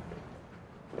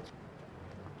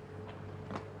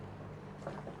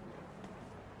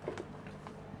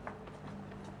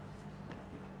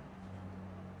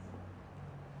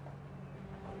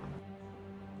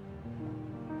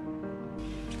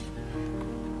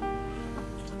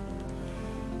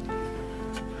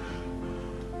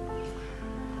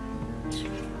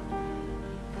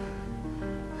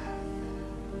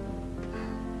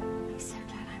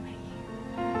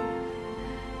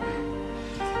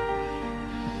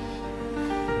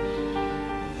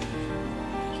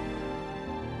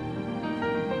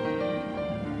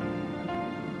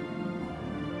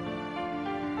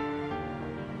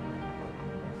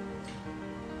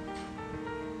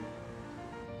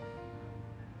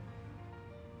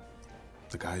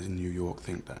 The guys in New York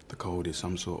think that the code is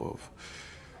some sort of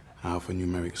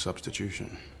alphanumeric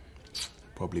substitution,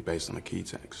 probably based on a key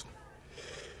text.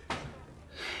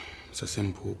 It's a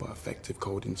simple but effective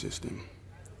coding system.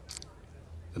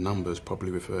 The numbers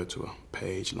probably refer to a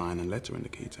page, line, and letter in the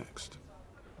key text.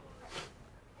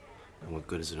 And what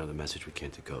good is another message we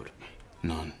can't decode?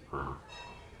 None.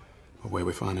 But where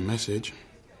we find a message,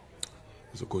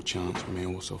 there's a good chance we may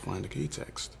also find a key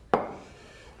text.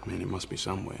 I mean, it must be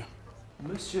somewhere.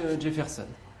 Monsieur Jefferson.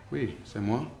 Oui, c'est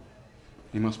moi.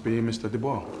 He must be Mr.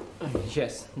 Dubois.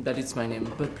 Yes, that is my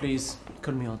name, but please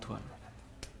call me Antoine.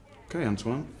 Okay,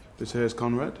 Antoine. This here is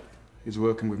Conrad. He's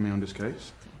working with me on this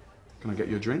case. Can I get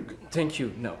you a drink? Thank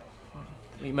you, no.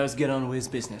 We must get on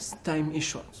with business. Time is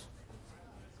short.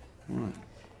 All right.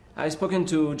 I've spoken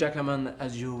to Jack Hammond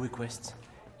as you request,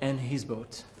 and his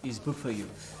boat is booked for you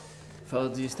for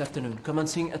this afternoon,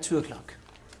 commencing at 2 o'clock.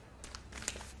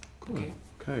 Cool.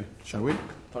 Okay, shall we?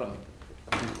 Follow.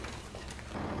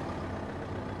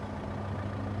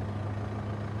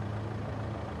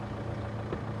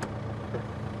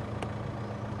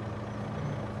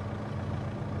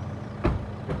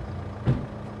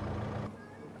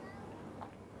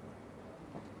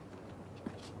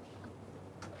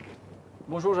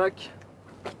 Bonjour Jacques.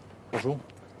 Bonjour.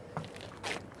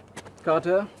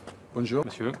 Carter. Bonjour,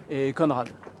 monsieur. Et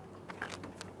Conrad.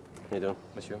 How you doing?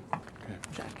 Monsieur. Okay.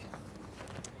 Jack.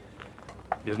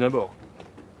 Bienvenue à bord.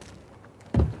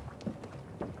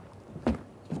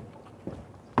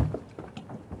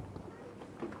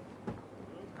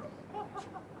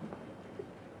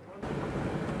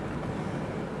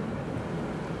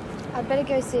 I'd better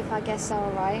go see if our guests are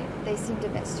all right. They seemed a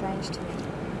bit strange to me.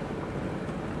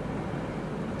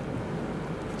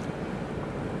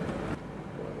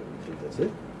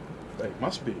 it? It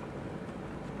must be.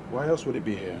 Why else would it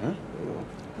be here, huh?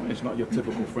 Well, it's not your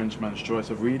typical Frenchman's choice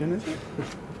of reading, is it?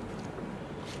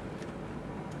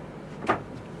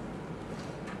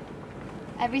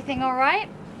 Everything all right?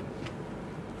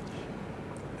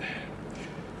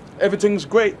 Everything's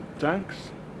great, thanks.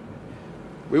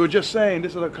 We were just saying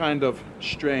this is a kind of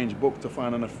strange book to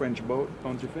find on a French boat,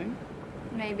 don't you think?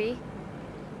 Maybe.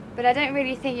 But I don't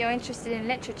really think you're interested in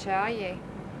literature, are you?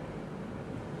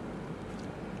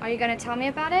 Are you going to tell me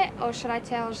about it, or should I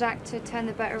tell Jacques to turn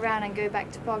the boat around and go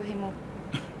back to Bob Himmel?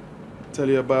 Tell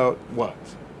you about what?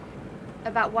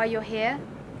 About why you're here,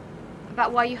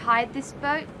 about why you hired this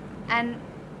boat, and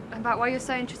about why you're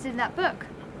so interested in that book.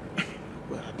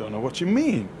 Well, I don't know what you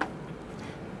mean.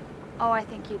 Oh, I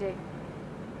think you do.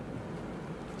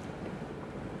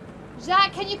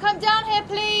 Jacques, can you come down here,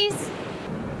 please?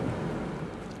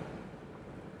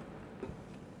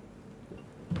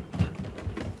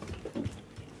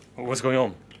 What's going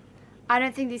on? I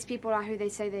don't think these people are who they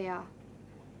say they are.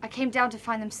 I came down to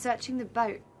find them searching the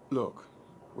boat. Look,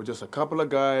 we're just a couple of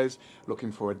guys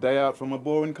looking for a day out from a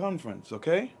boring conference,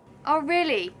 okay? Oh,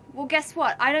 really? Well, guess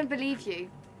what? I don't believe you.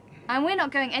 And we're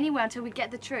not going anywhere until we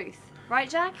get the truth. Right,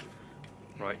 Jack?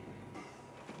 Right.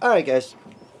 All right, guys.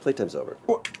 Playtime's over.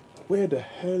 What? Where the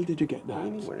hell did you get that? What do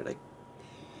you mean, where did I...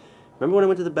 Remember when I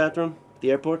went to the bathroom at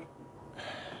the airport?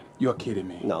 You're kidding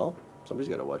me. No. Somebody's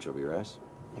got to watch over your ass.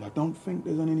 Well, I don't think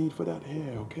there's any need for that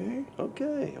here, okay?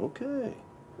 Okay.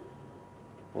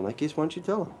 Well, in that case, why don't you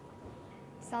tell him?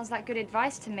 Sounds like good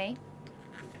advice to me.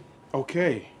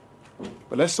 Okay.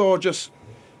 But let's all just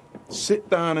sit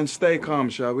down and stay calm,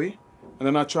 shall we? And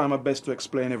then I'll try my best to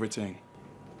explain everything.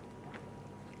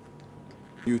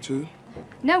 You too?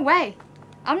 No way.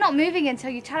 I'm not moving until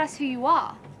you tell us who you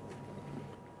are.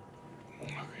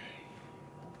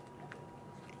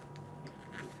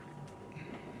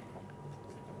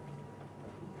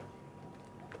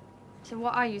 So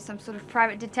what are you, some sort of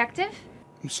private detective?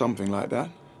 Something like that.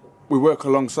 We work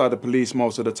alongside the police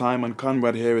most of the time, and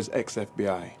Conrad here is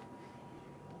ex-FBI.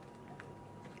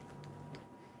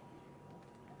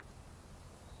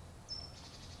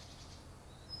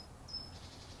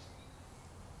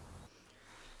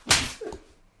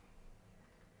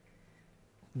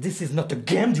 This is not a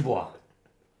game, Dubois.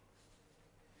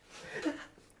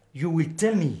 You will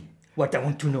tell me what I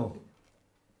want to know.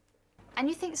 And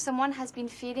you think someone has been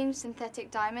feeding synthetic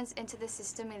diamonds into the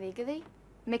system illegally?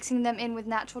 Mixing them in with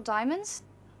natural diamonds?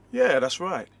 Yeah, that's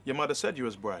right. Your mother said you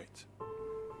was bright.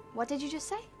 What did you just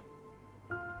say?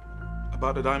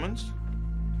 About the diamonds?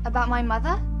 About my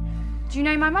mother? Do you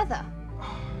know my mother?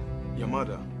 Your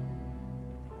mother?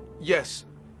 Yes.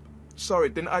 Sorry,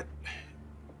 didn't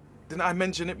I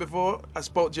mention it before? I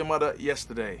spoke to your mother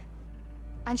yesterday.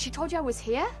 And she told you I was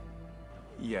here?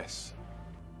 Yes.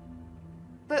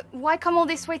 But why come all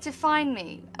this way to find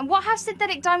me? And what have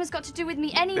synthetic diamonds got to do with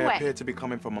me anyway? They appear to be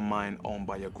coming from a mine owned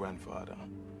by your grandfather.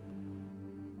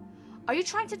 Are you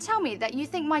trying to tell me that you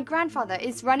think my grandfather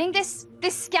is running this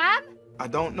scam? I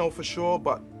don't know for sure,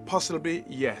 but possibly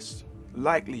yes.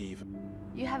 Likely even.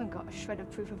 You haven't got a shred of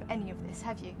proof of any of this,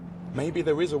 have you? Maybe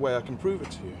there is a way I can prove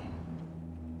it to you.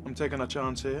 I'm taking a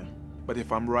chance here, but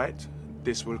if I'm right,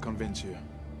 this will convince you.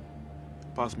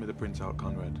 Pass me the printout,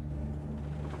 Conrad.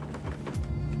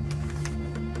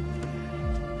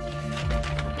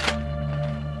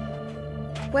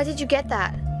 Where did you get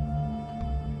that?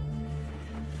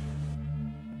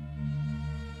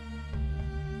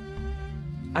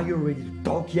 Are you ready to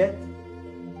talk yet?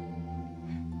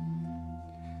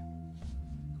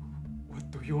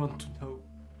 What do you want to know?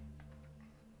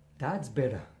 That's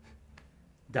better.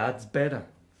 That's better.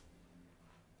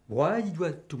 Why did you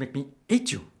have to make me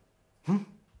eat you?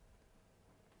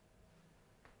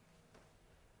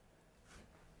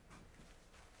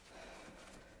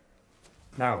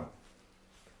 Now,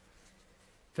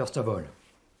 first of all,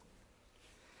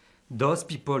 those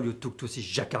people you took to see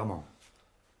Jacques Armand,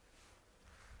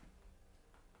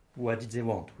 what did they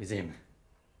want with him?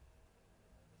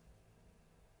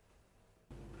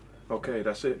 Okay,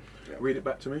 that's it. Read it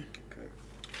back to me. Okay.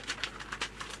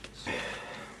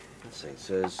 Let's see, it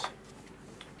says,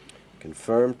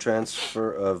 confirm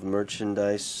transfer of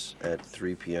merchandise at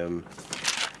 3 p.m.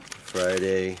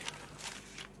 Friday,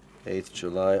 8th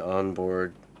July, on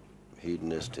board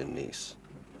Hedonist in Nice.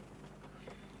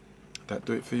 That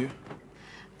do it for you?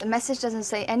 The message doesn't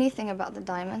say anything about the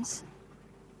diamonds.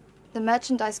 The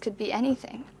merchandise could be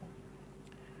anything.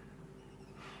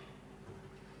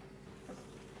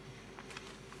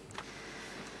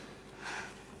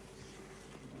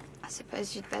 I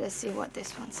suppose you'd better see what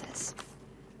this one says.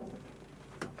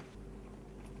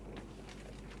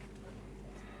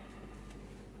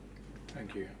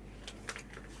 Thank you.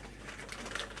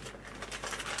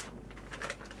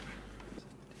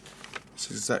 It's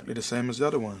exactly the same as the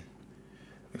other one,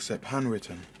 except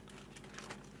handwritten.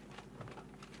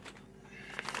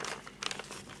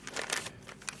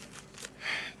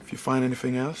 If you find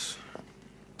anything else,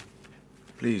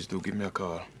 please do give me a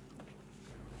call.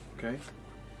 Okay?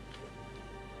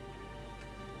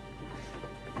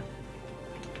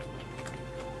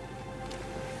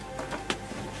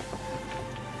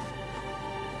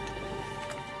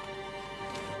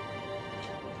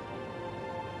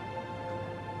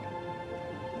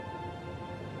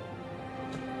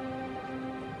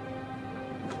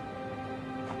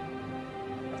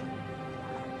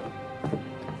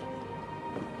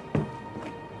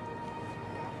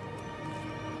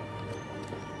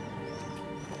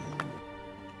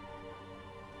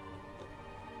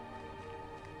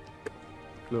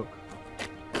 Look,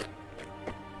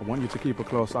 I want you to keep a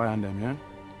close eye on them, yeah?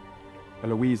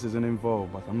 Eloise isn't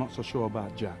involved, but I'm not so sure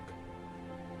about Jack.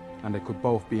 And they could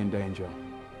both be in danger.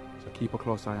 So keep a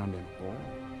close eye on them.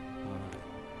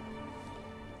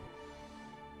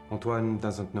 Antoine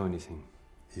doesn't know anything.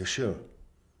 You sure?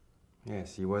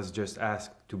 Yes, he was just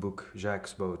asked to book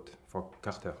Jacques' boat for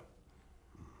Carter.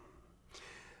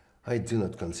 I do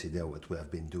not consider what we have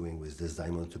been doing with this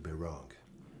diamond to be wrong.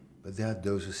 But there are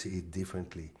those who see it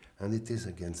differently, and it is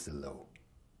against the law.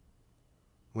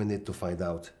 We need to find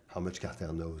out how much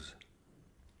Carter knows.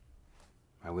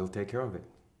 I will take care of it.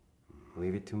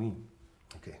 Leave it to me.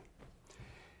 Okay.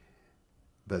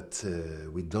 But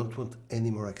we don't want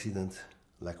any more accidents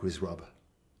like with Rob.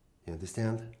 You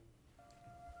understand?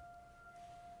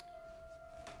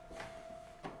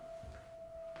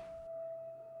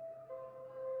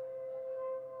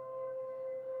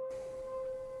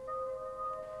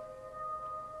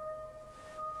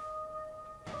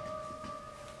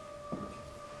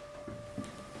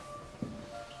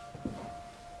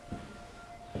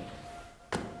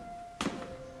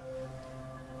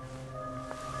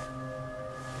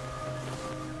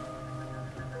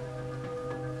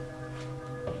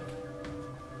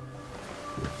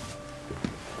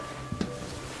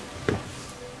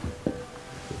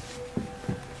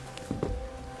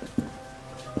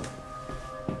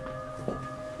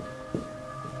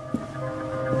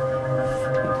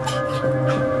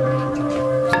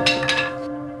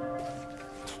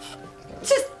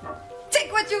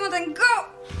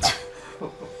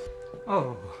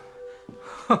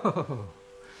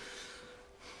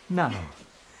 Now,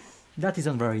 that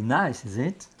isn't very nice, is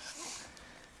it?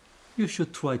 You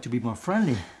should try to be more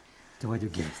friendly toward your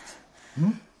guest.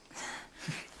 Hmm?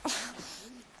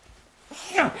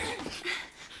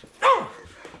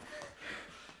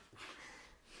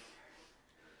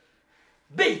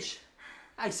 Bitch!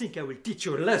 I think I will teach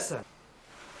you a lesson.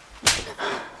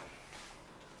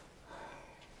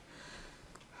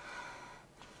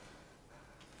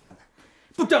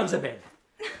 Put down the bed.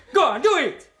 Go on, do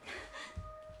it!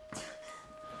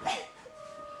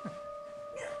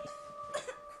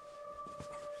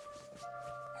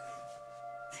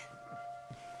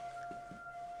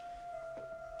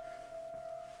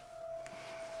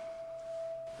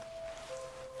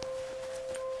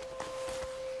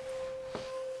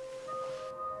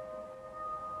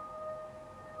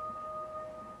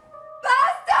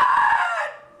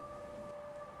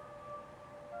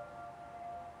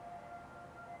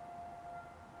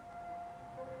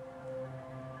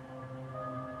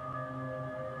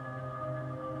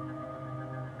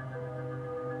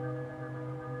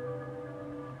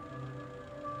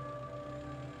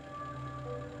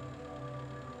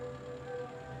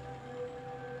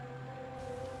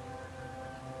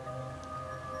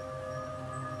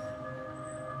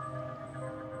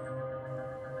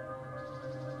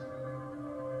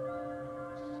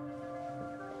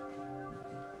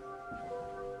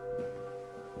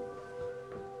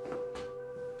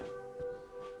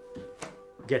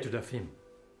 Get to the film.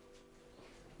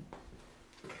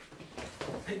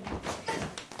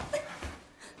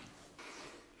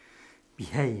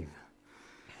 Behave,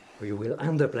 or you will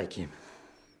end up like him.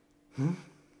 Hmm?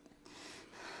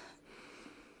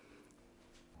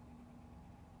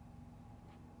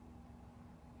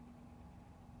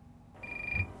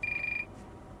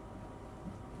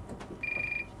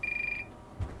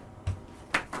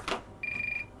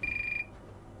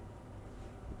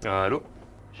 Allô?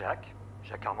 Jacques?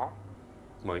 Jacques Armand?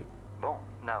 Oui. Bon,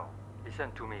 now, listen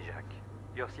to me, Jacques.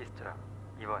 Your sister,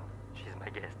 Yvonne, she's my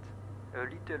guest. A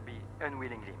little bit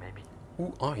unwillingly, maybe.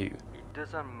 Who are you? It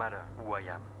doesn't matter who I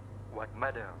am. What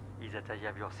matters is that I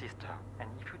have your sister. And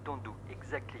if you don't do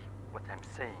exactly what I'm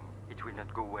saying, it will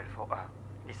not go well for her.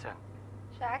 Listen.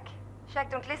 Jacques, Jack,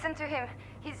 don't listen to him.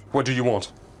 He's... What do you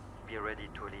want? Be ready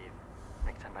to leave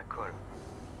next time I call.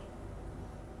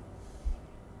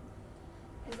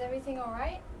 Is everything all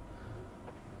right?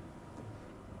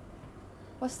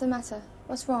 What's the matter?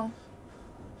 What's wrong?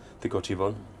 They got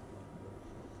Yvonne.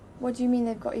 What do you mean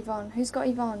they've got Yvonne? Who's got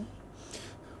Yvonne?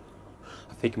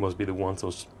 I think it must be the ones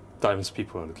those diamonds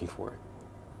people are looking for.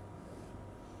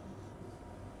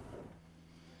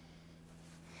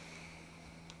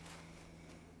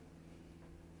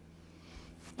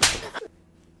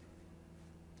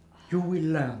 You will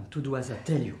learn to do as I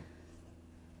tell you.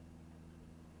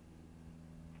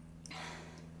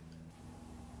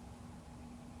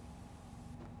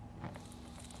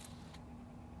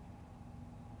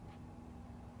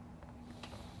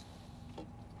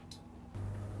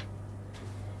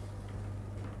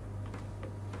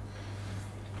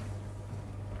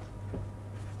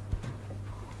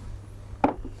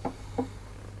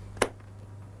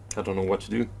 I don't know what to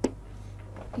do.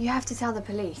 You have to tell the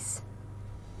police.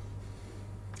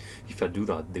 If I do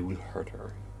that, they will hurt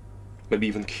her. Maybe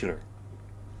even kill her.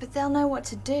 But they'll know what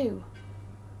to do.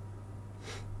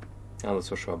 I'm not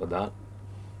so sure about that.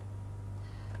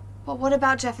 Well, what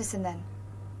about Jefferson then?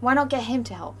 Why not get him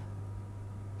to help?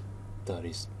 That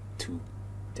is too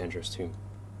dangerous too.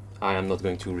 I am not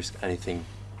going to risk anything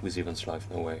with Yvonne's life,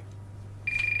 no way.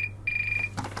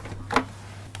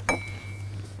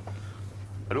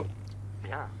 Hello?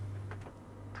 Bien.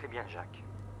 Très bien, Jacques.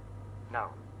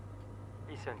 Now,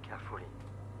 listen carefully.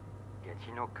 Get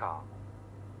in your car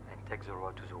and take the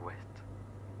road to the west.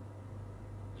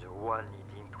 The one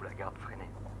leading to la Gare Freinet.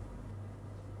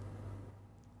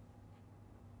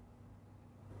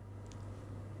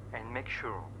 And make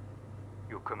sure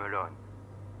you come alone.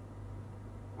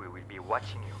 We will be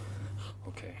watching you.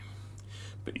 Okay.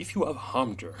 But if you have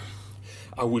harmed her,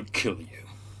 I will kill you.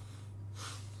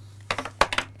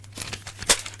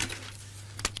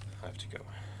 I have to go.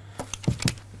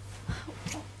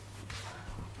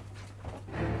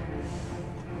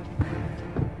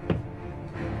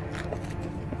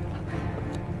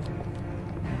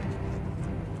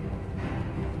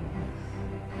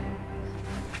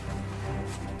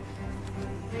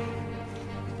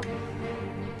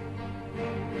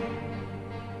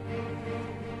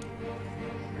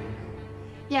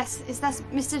 Yes, is that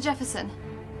Mr. Jefferson?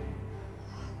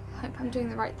 I hope I'm doing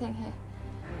the right thing here.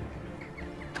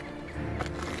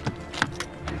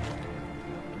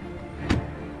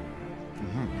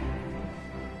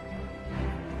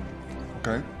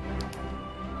 Okay.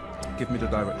 Give me the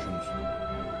directions.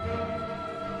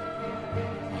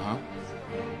 Uh-huh.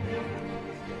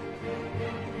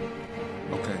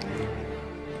 Okay.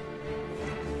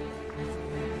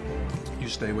 You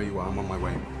stay where you are, I'm on my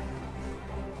way.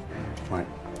 Right.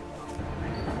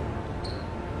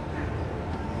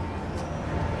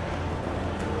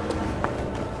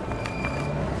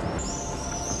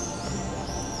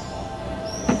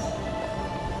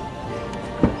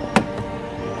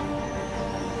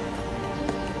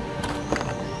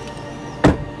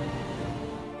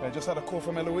 I just had a call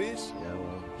from Eloise. Yeah,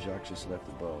 well, Jacques just left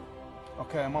the boat.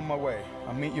 Okay, I'm on my way.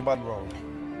 I'll meet you by the road.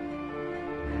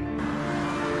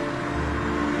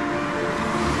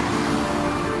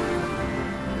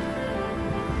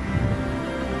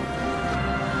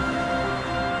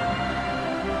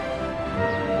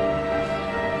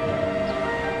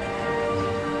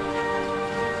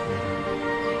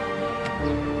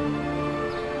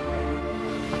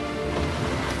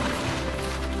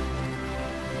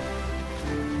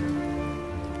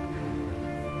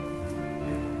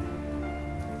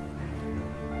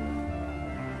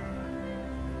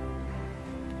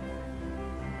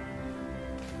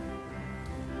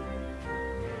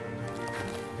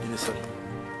 Il est seul.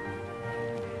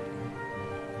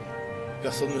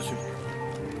 Personne ne suit.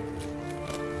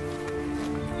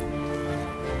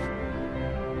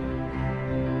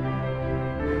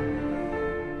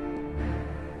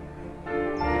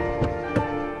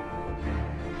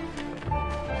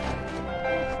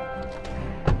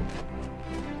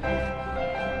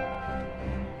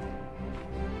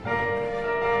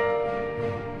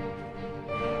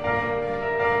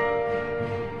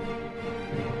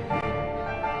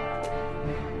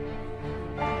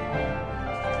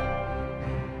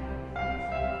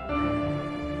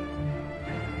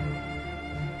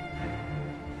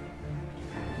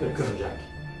 Welcome, Jack.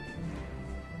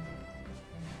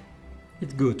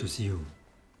 It's good to see you.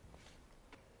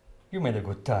 You made a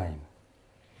good time.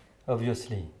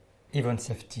 Obviously, even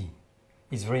safety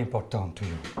is very important to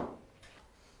you.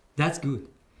 That's good.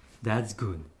 That's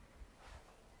good.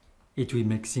 It will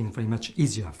make things very much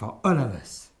easier for all of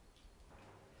us.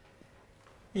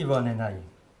 Yvonne and I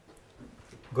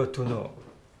got to know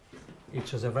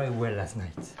each other very well last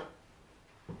night.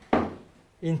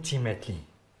 Intimately,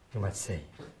 you might say.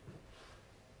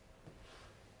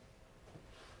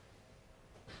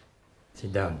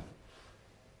 Sit down.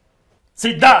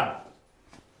 Sit down!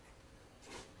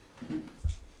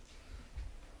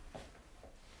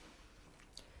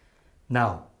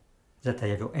 Now that I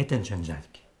have your attention,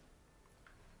 Jack,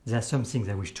 there are some things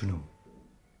I wish to know.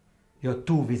 Your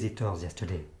two visitors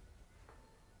yesterday.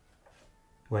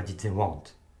 What did they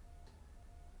want?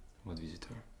 What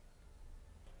visitor?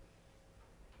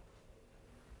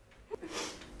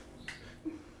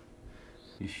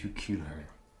 If you kill her,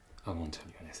 I won't tell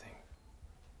you anything.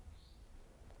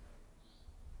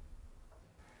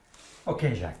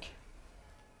 Okay, Jack.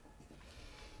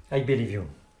 I believe you.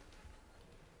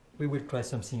 We will try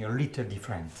something a little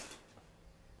different.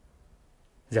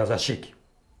 There's a chic.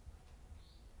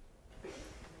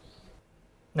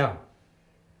 Now,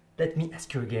 let me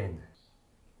ask you again.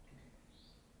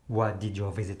 What did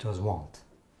your visitors want?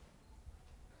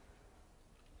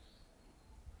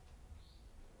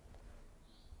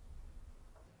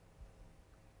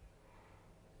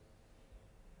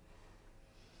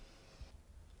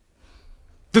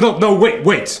 No, wait!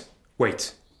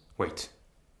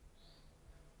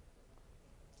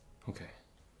 Okay.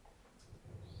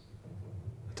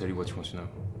 I'll tell you what you want to know.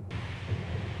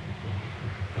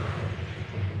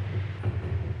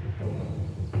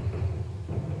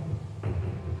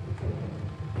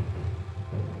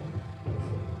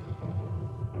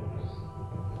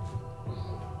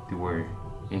 They were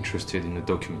interested in a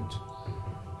document,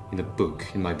 in a book,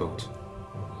 in my boat.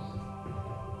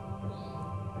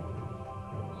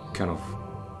 Kind of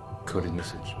coded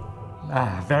message.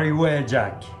 Ah, very well,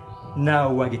 Jack.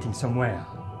 Now we're getting somewhere.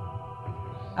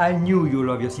 I knew you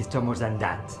love your sister more than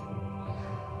that.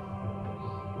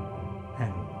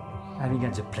 And having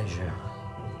had the pleasure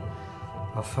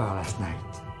of her last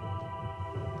night,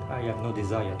 I have no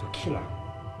desire to kill her.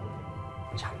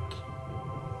 Jack,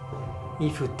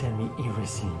 if you tell me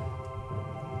everything,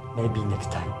 maybe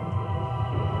next time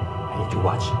I need to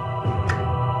watch.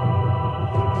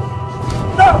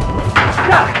 No!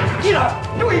 No! Kill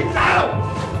her! Do it now!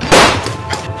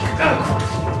 No!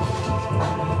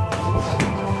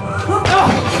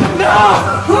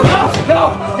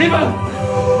 Even!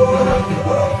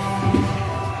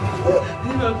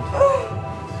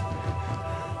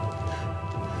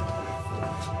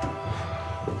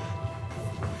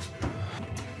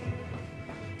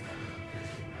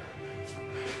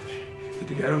 Did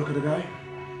you get a look at the guy?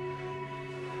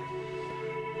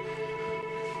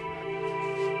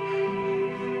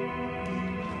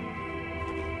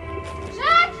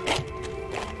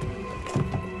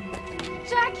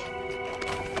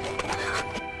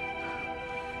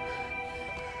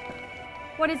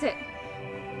 What is it?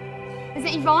 Is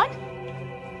it Yvonne?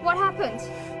 What happened?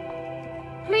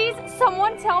 Please,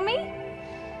 someone tell me?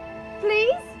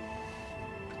 Please?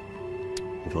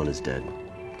 Yvonne is dead.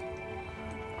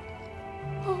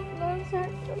 Oh no,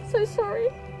 Zach, I'm so sorry.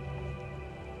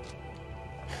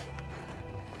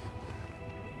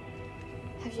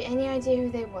 Have you any idea who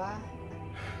they were?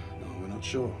 No, we're not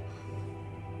sure.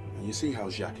 And you see how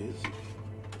Jacques is.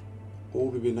 All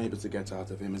we've been able to get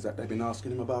out of him is that they've been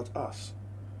asking him about us.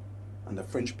 And the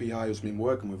French PI who's been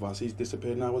working with us, he's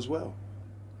disappeared now as well.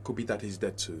 Could be that he's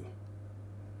dead too.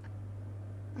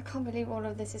 I can't believe all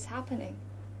of this is happening.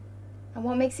 And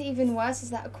what makes it even worse is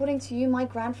that according to you, my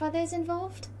grandfather is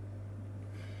involved?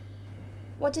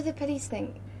 What do the police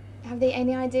think? Have they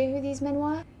any idea who these men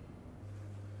were?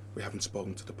 We haven't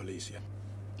spoken to the police yet.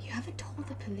 You haven't told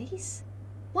the police?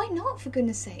 Why not, for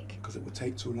goodness sake? Because it would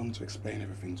take too long to explain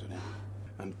everything to them.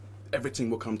 And everything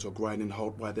will come to a grinding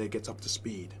halt while they get up to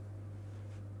speed.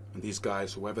 And these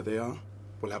guys, whoever they are,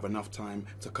 will have enough time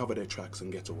to cover their tracks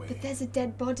and get away. But there's a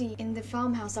dead body in the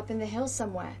farmhouse up in the hills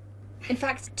somewhere. In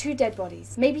fact, 2 dead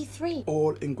bodies, maybe 3.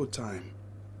 All in good time.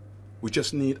 We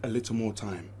just need a little more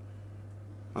time.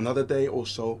 Another day or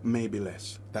so, maybe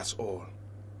less. That's all.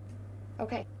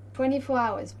 Okay, 24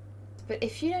 hours. But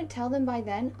if you don't tell them by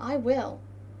then, I will.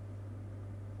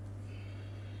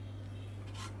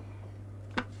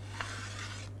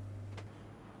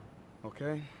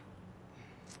 Okay?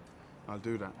 I'll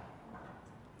do that.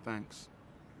 Thanks.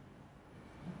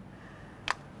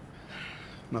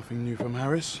 Nothing new from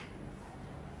Harris?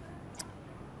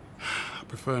 I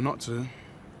prefer not to.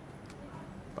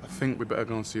 But I think we better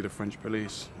go and see the French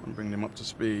police and bring them up to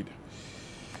speed.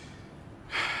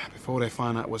 Before they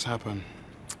find out what's happened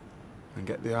and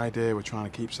get the idea we're trying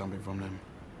to keep something from them.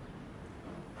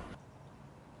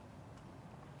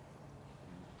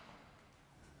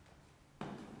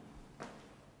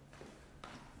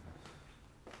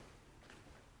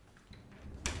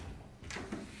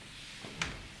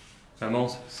 Maman,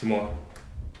 c'est moi.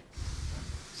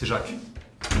 C'est Jacques.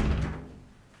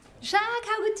 Jacques,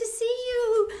 how good to see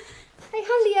you! I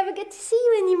hardly ever get to see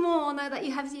you anymore now that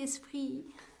you have the esprit.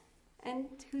 And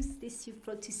who's this you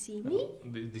brought to see me?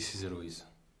 This is Eloise.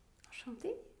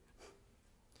 Enchantée.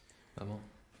 Maman,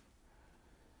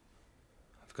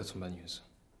 I've got some bad news.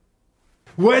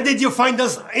 Where did you find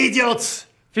those idiots?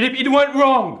 Philippe, it went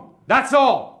wrong. That's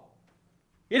all.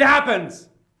 It happens.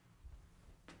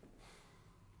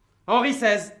 Henri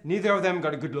says neither of them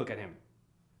got a good look at him.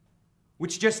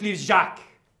 Which just leaves Jacques.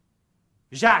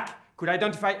 Jacques could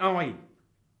identify Henri.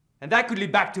 And that could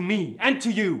lead back to me and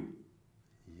to you.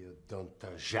 You don't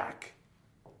touch Jacques.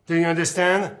 Do you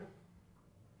understand?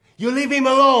 You leave him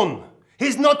alone.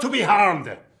 He's not to be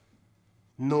harmed.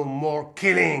 No more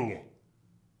killing.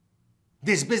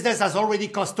 This business has already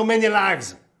cost too many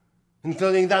lives,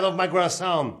 including that of my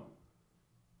grandson.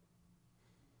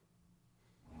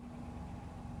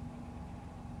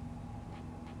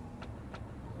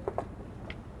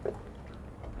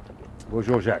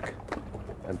 Bonjour, Jacques.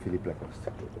 I'm Philippe Lacoste.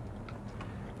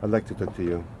 I'd like to talk to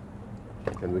you.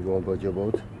 Can we go on board your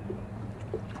boat?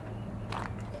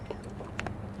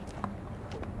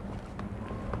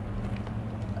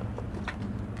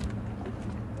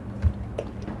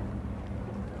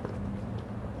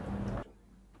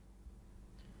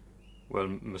 Well,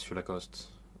 Monsieur Lacoste,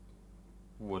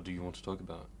 what do you want to talk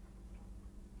about?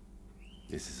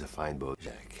 This is a fine boat,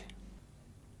 Jacques.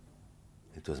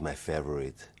 It was my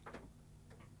favorite.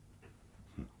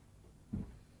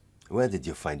 Where did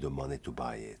you find the money to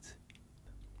buy it?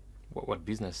 What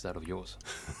business is that of yours?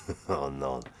 Oh,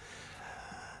 no.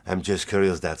 I'm just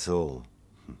curious, that's all.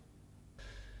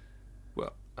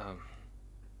 Well,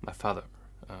 my father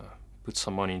put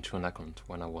some money into an account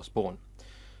when I was born,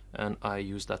 and I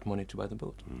used that money to buy the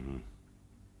boat. Mm-hmm.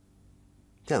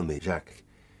 Tell me, Jacques,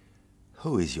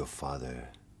 who is your father?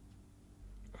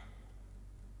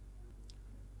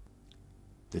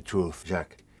 The truth,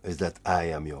 Jacques, is that I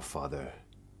am your father.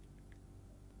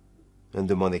 And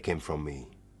the money came from me.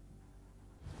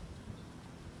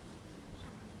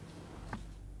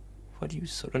 Why do you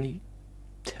suddenly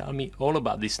tell me all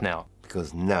about this now?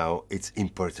 Because now it's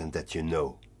important that you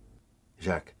know.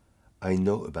 Jacques, I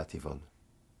know about Yvonne.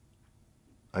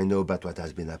 I know about what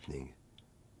has been happening.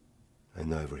 I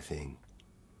know everything.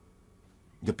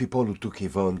 The people who took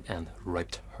Yvonne... And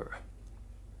raped her.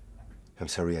 I'm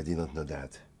sorry, I did not know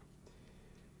that.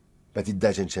 But it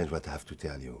doesn't change what I have to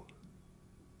tell you.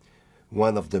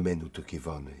 One of the men who took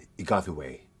Yvonne, he got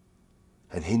away.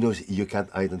 And he knows you can't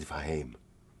identify him.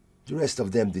 The rest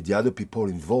of them, the other people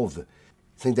involved,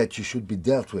 think that you should be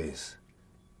dealt with.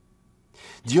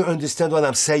 Do you understand what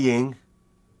I'm saying?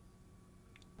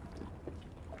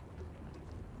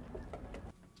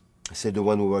 I said the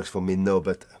one who works for me, no,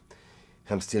 but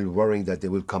I'm still worrying that they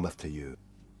will come after you.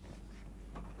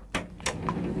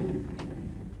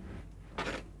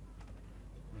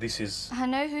 This is... I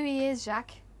know who he is,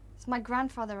 Jacques. It's my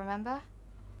grandfather, remember?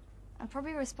 I'm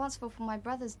probably responsible for my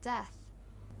brother's death.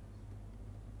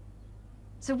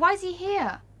 So why is he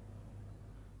here?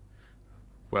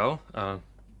 Well,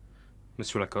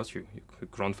 Monsieur Lacoste, your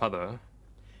grandfather,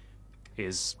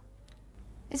 is...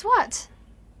 Is what?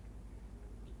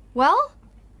 Well?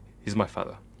 He's my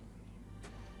father.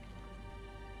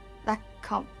 That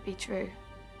can't be true.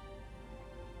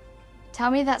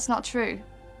 Tell me that's not true.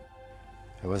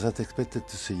 I wasn't expected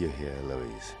to see you here,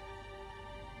 Eloise.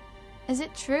 Is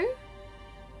it true?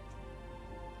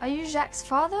 Are you Jacques'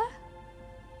 father?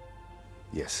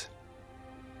 Yes.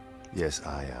 Yes,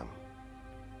 I am.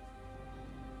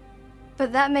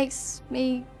 But that makes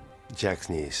me... Jacques'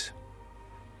 niece.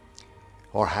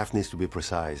 Or half-niece to be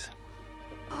precise.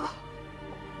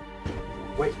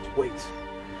 Wait.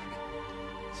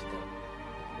 Sit down.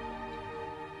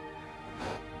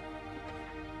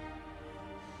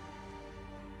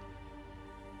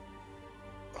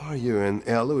 Are you and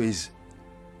Eloise?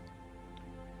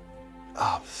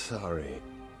 Oh, sorry.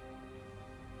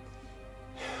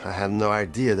 I had no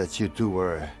idea that you two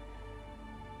were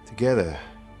together.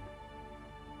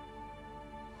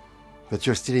 But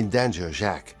you're still in danger,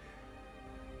 Jacques.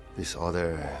 This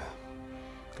other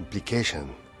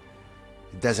complication,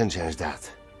 it doesn't change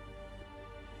that.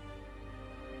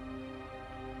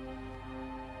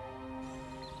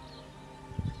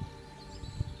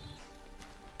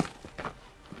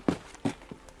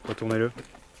 Retournez-le.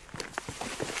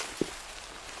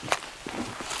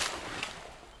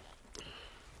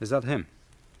 Is that him?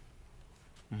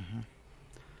 Mm-hmm.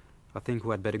 I think we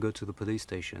had better go to the police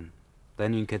station.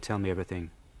 Then you can tell me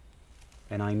everything.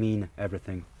 And I mean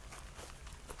everything.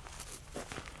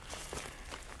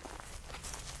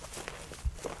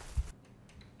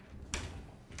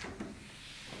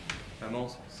 Maman,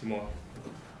 c'est moi.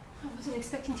 I wasn't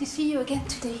expecting to see you again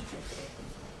today.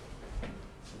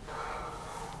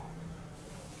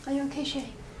 Are you okay,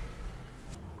 chérie?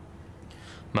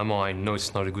 Maman, I know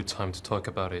it's not a good time to talk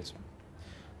about it,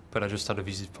 but I just had a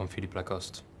visit from Philippe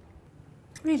Lacoste.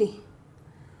 Really?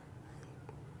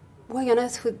 Why on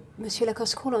earth would Monsieur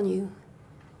Lacoste call on you?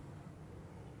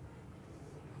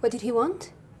 What did he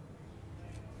want?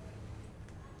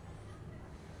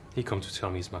 He come to tell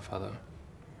me he's my father.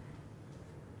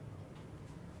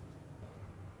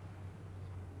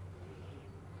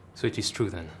 So it is true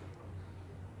then?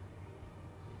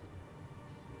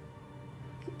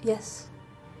 Yes.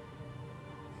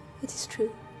 It is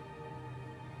true.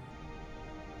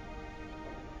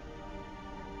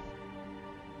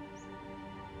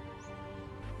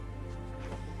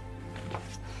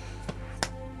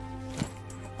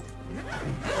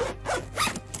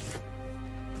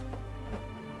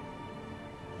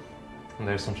 And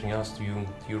there's something else. Do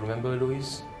you remember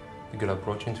Eloise? The girl I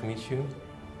brought in to meet you?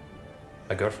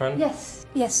 A girlfriend? Yes.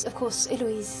 Yes, of course,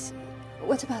 Eloise.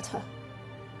 What about her?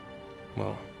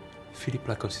 Well, Philippe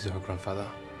Lacoste is her grandfather.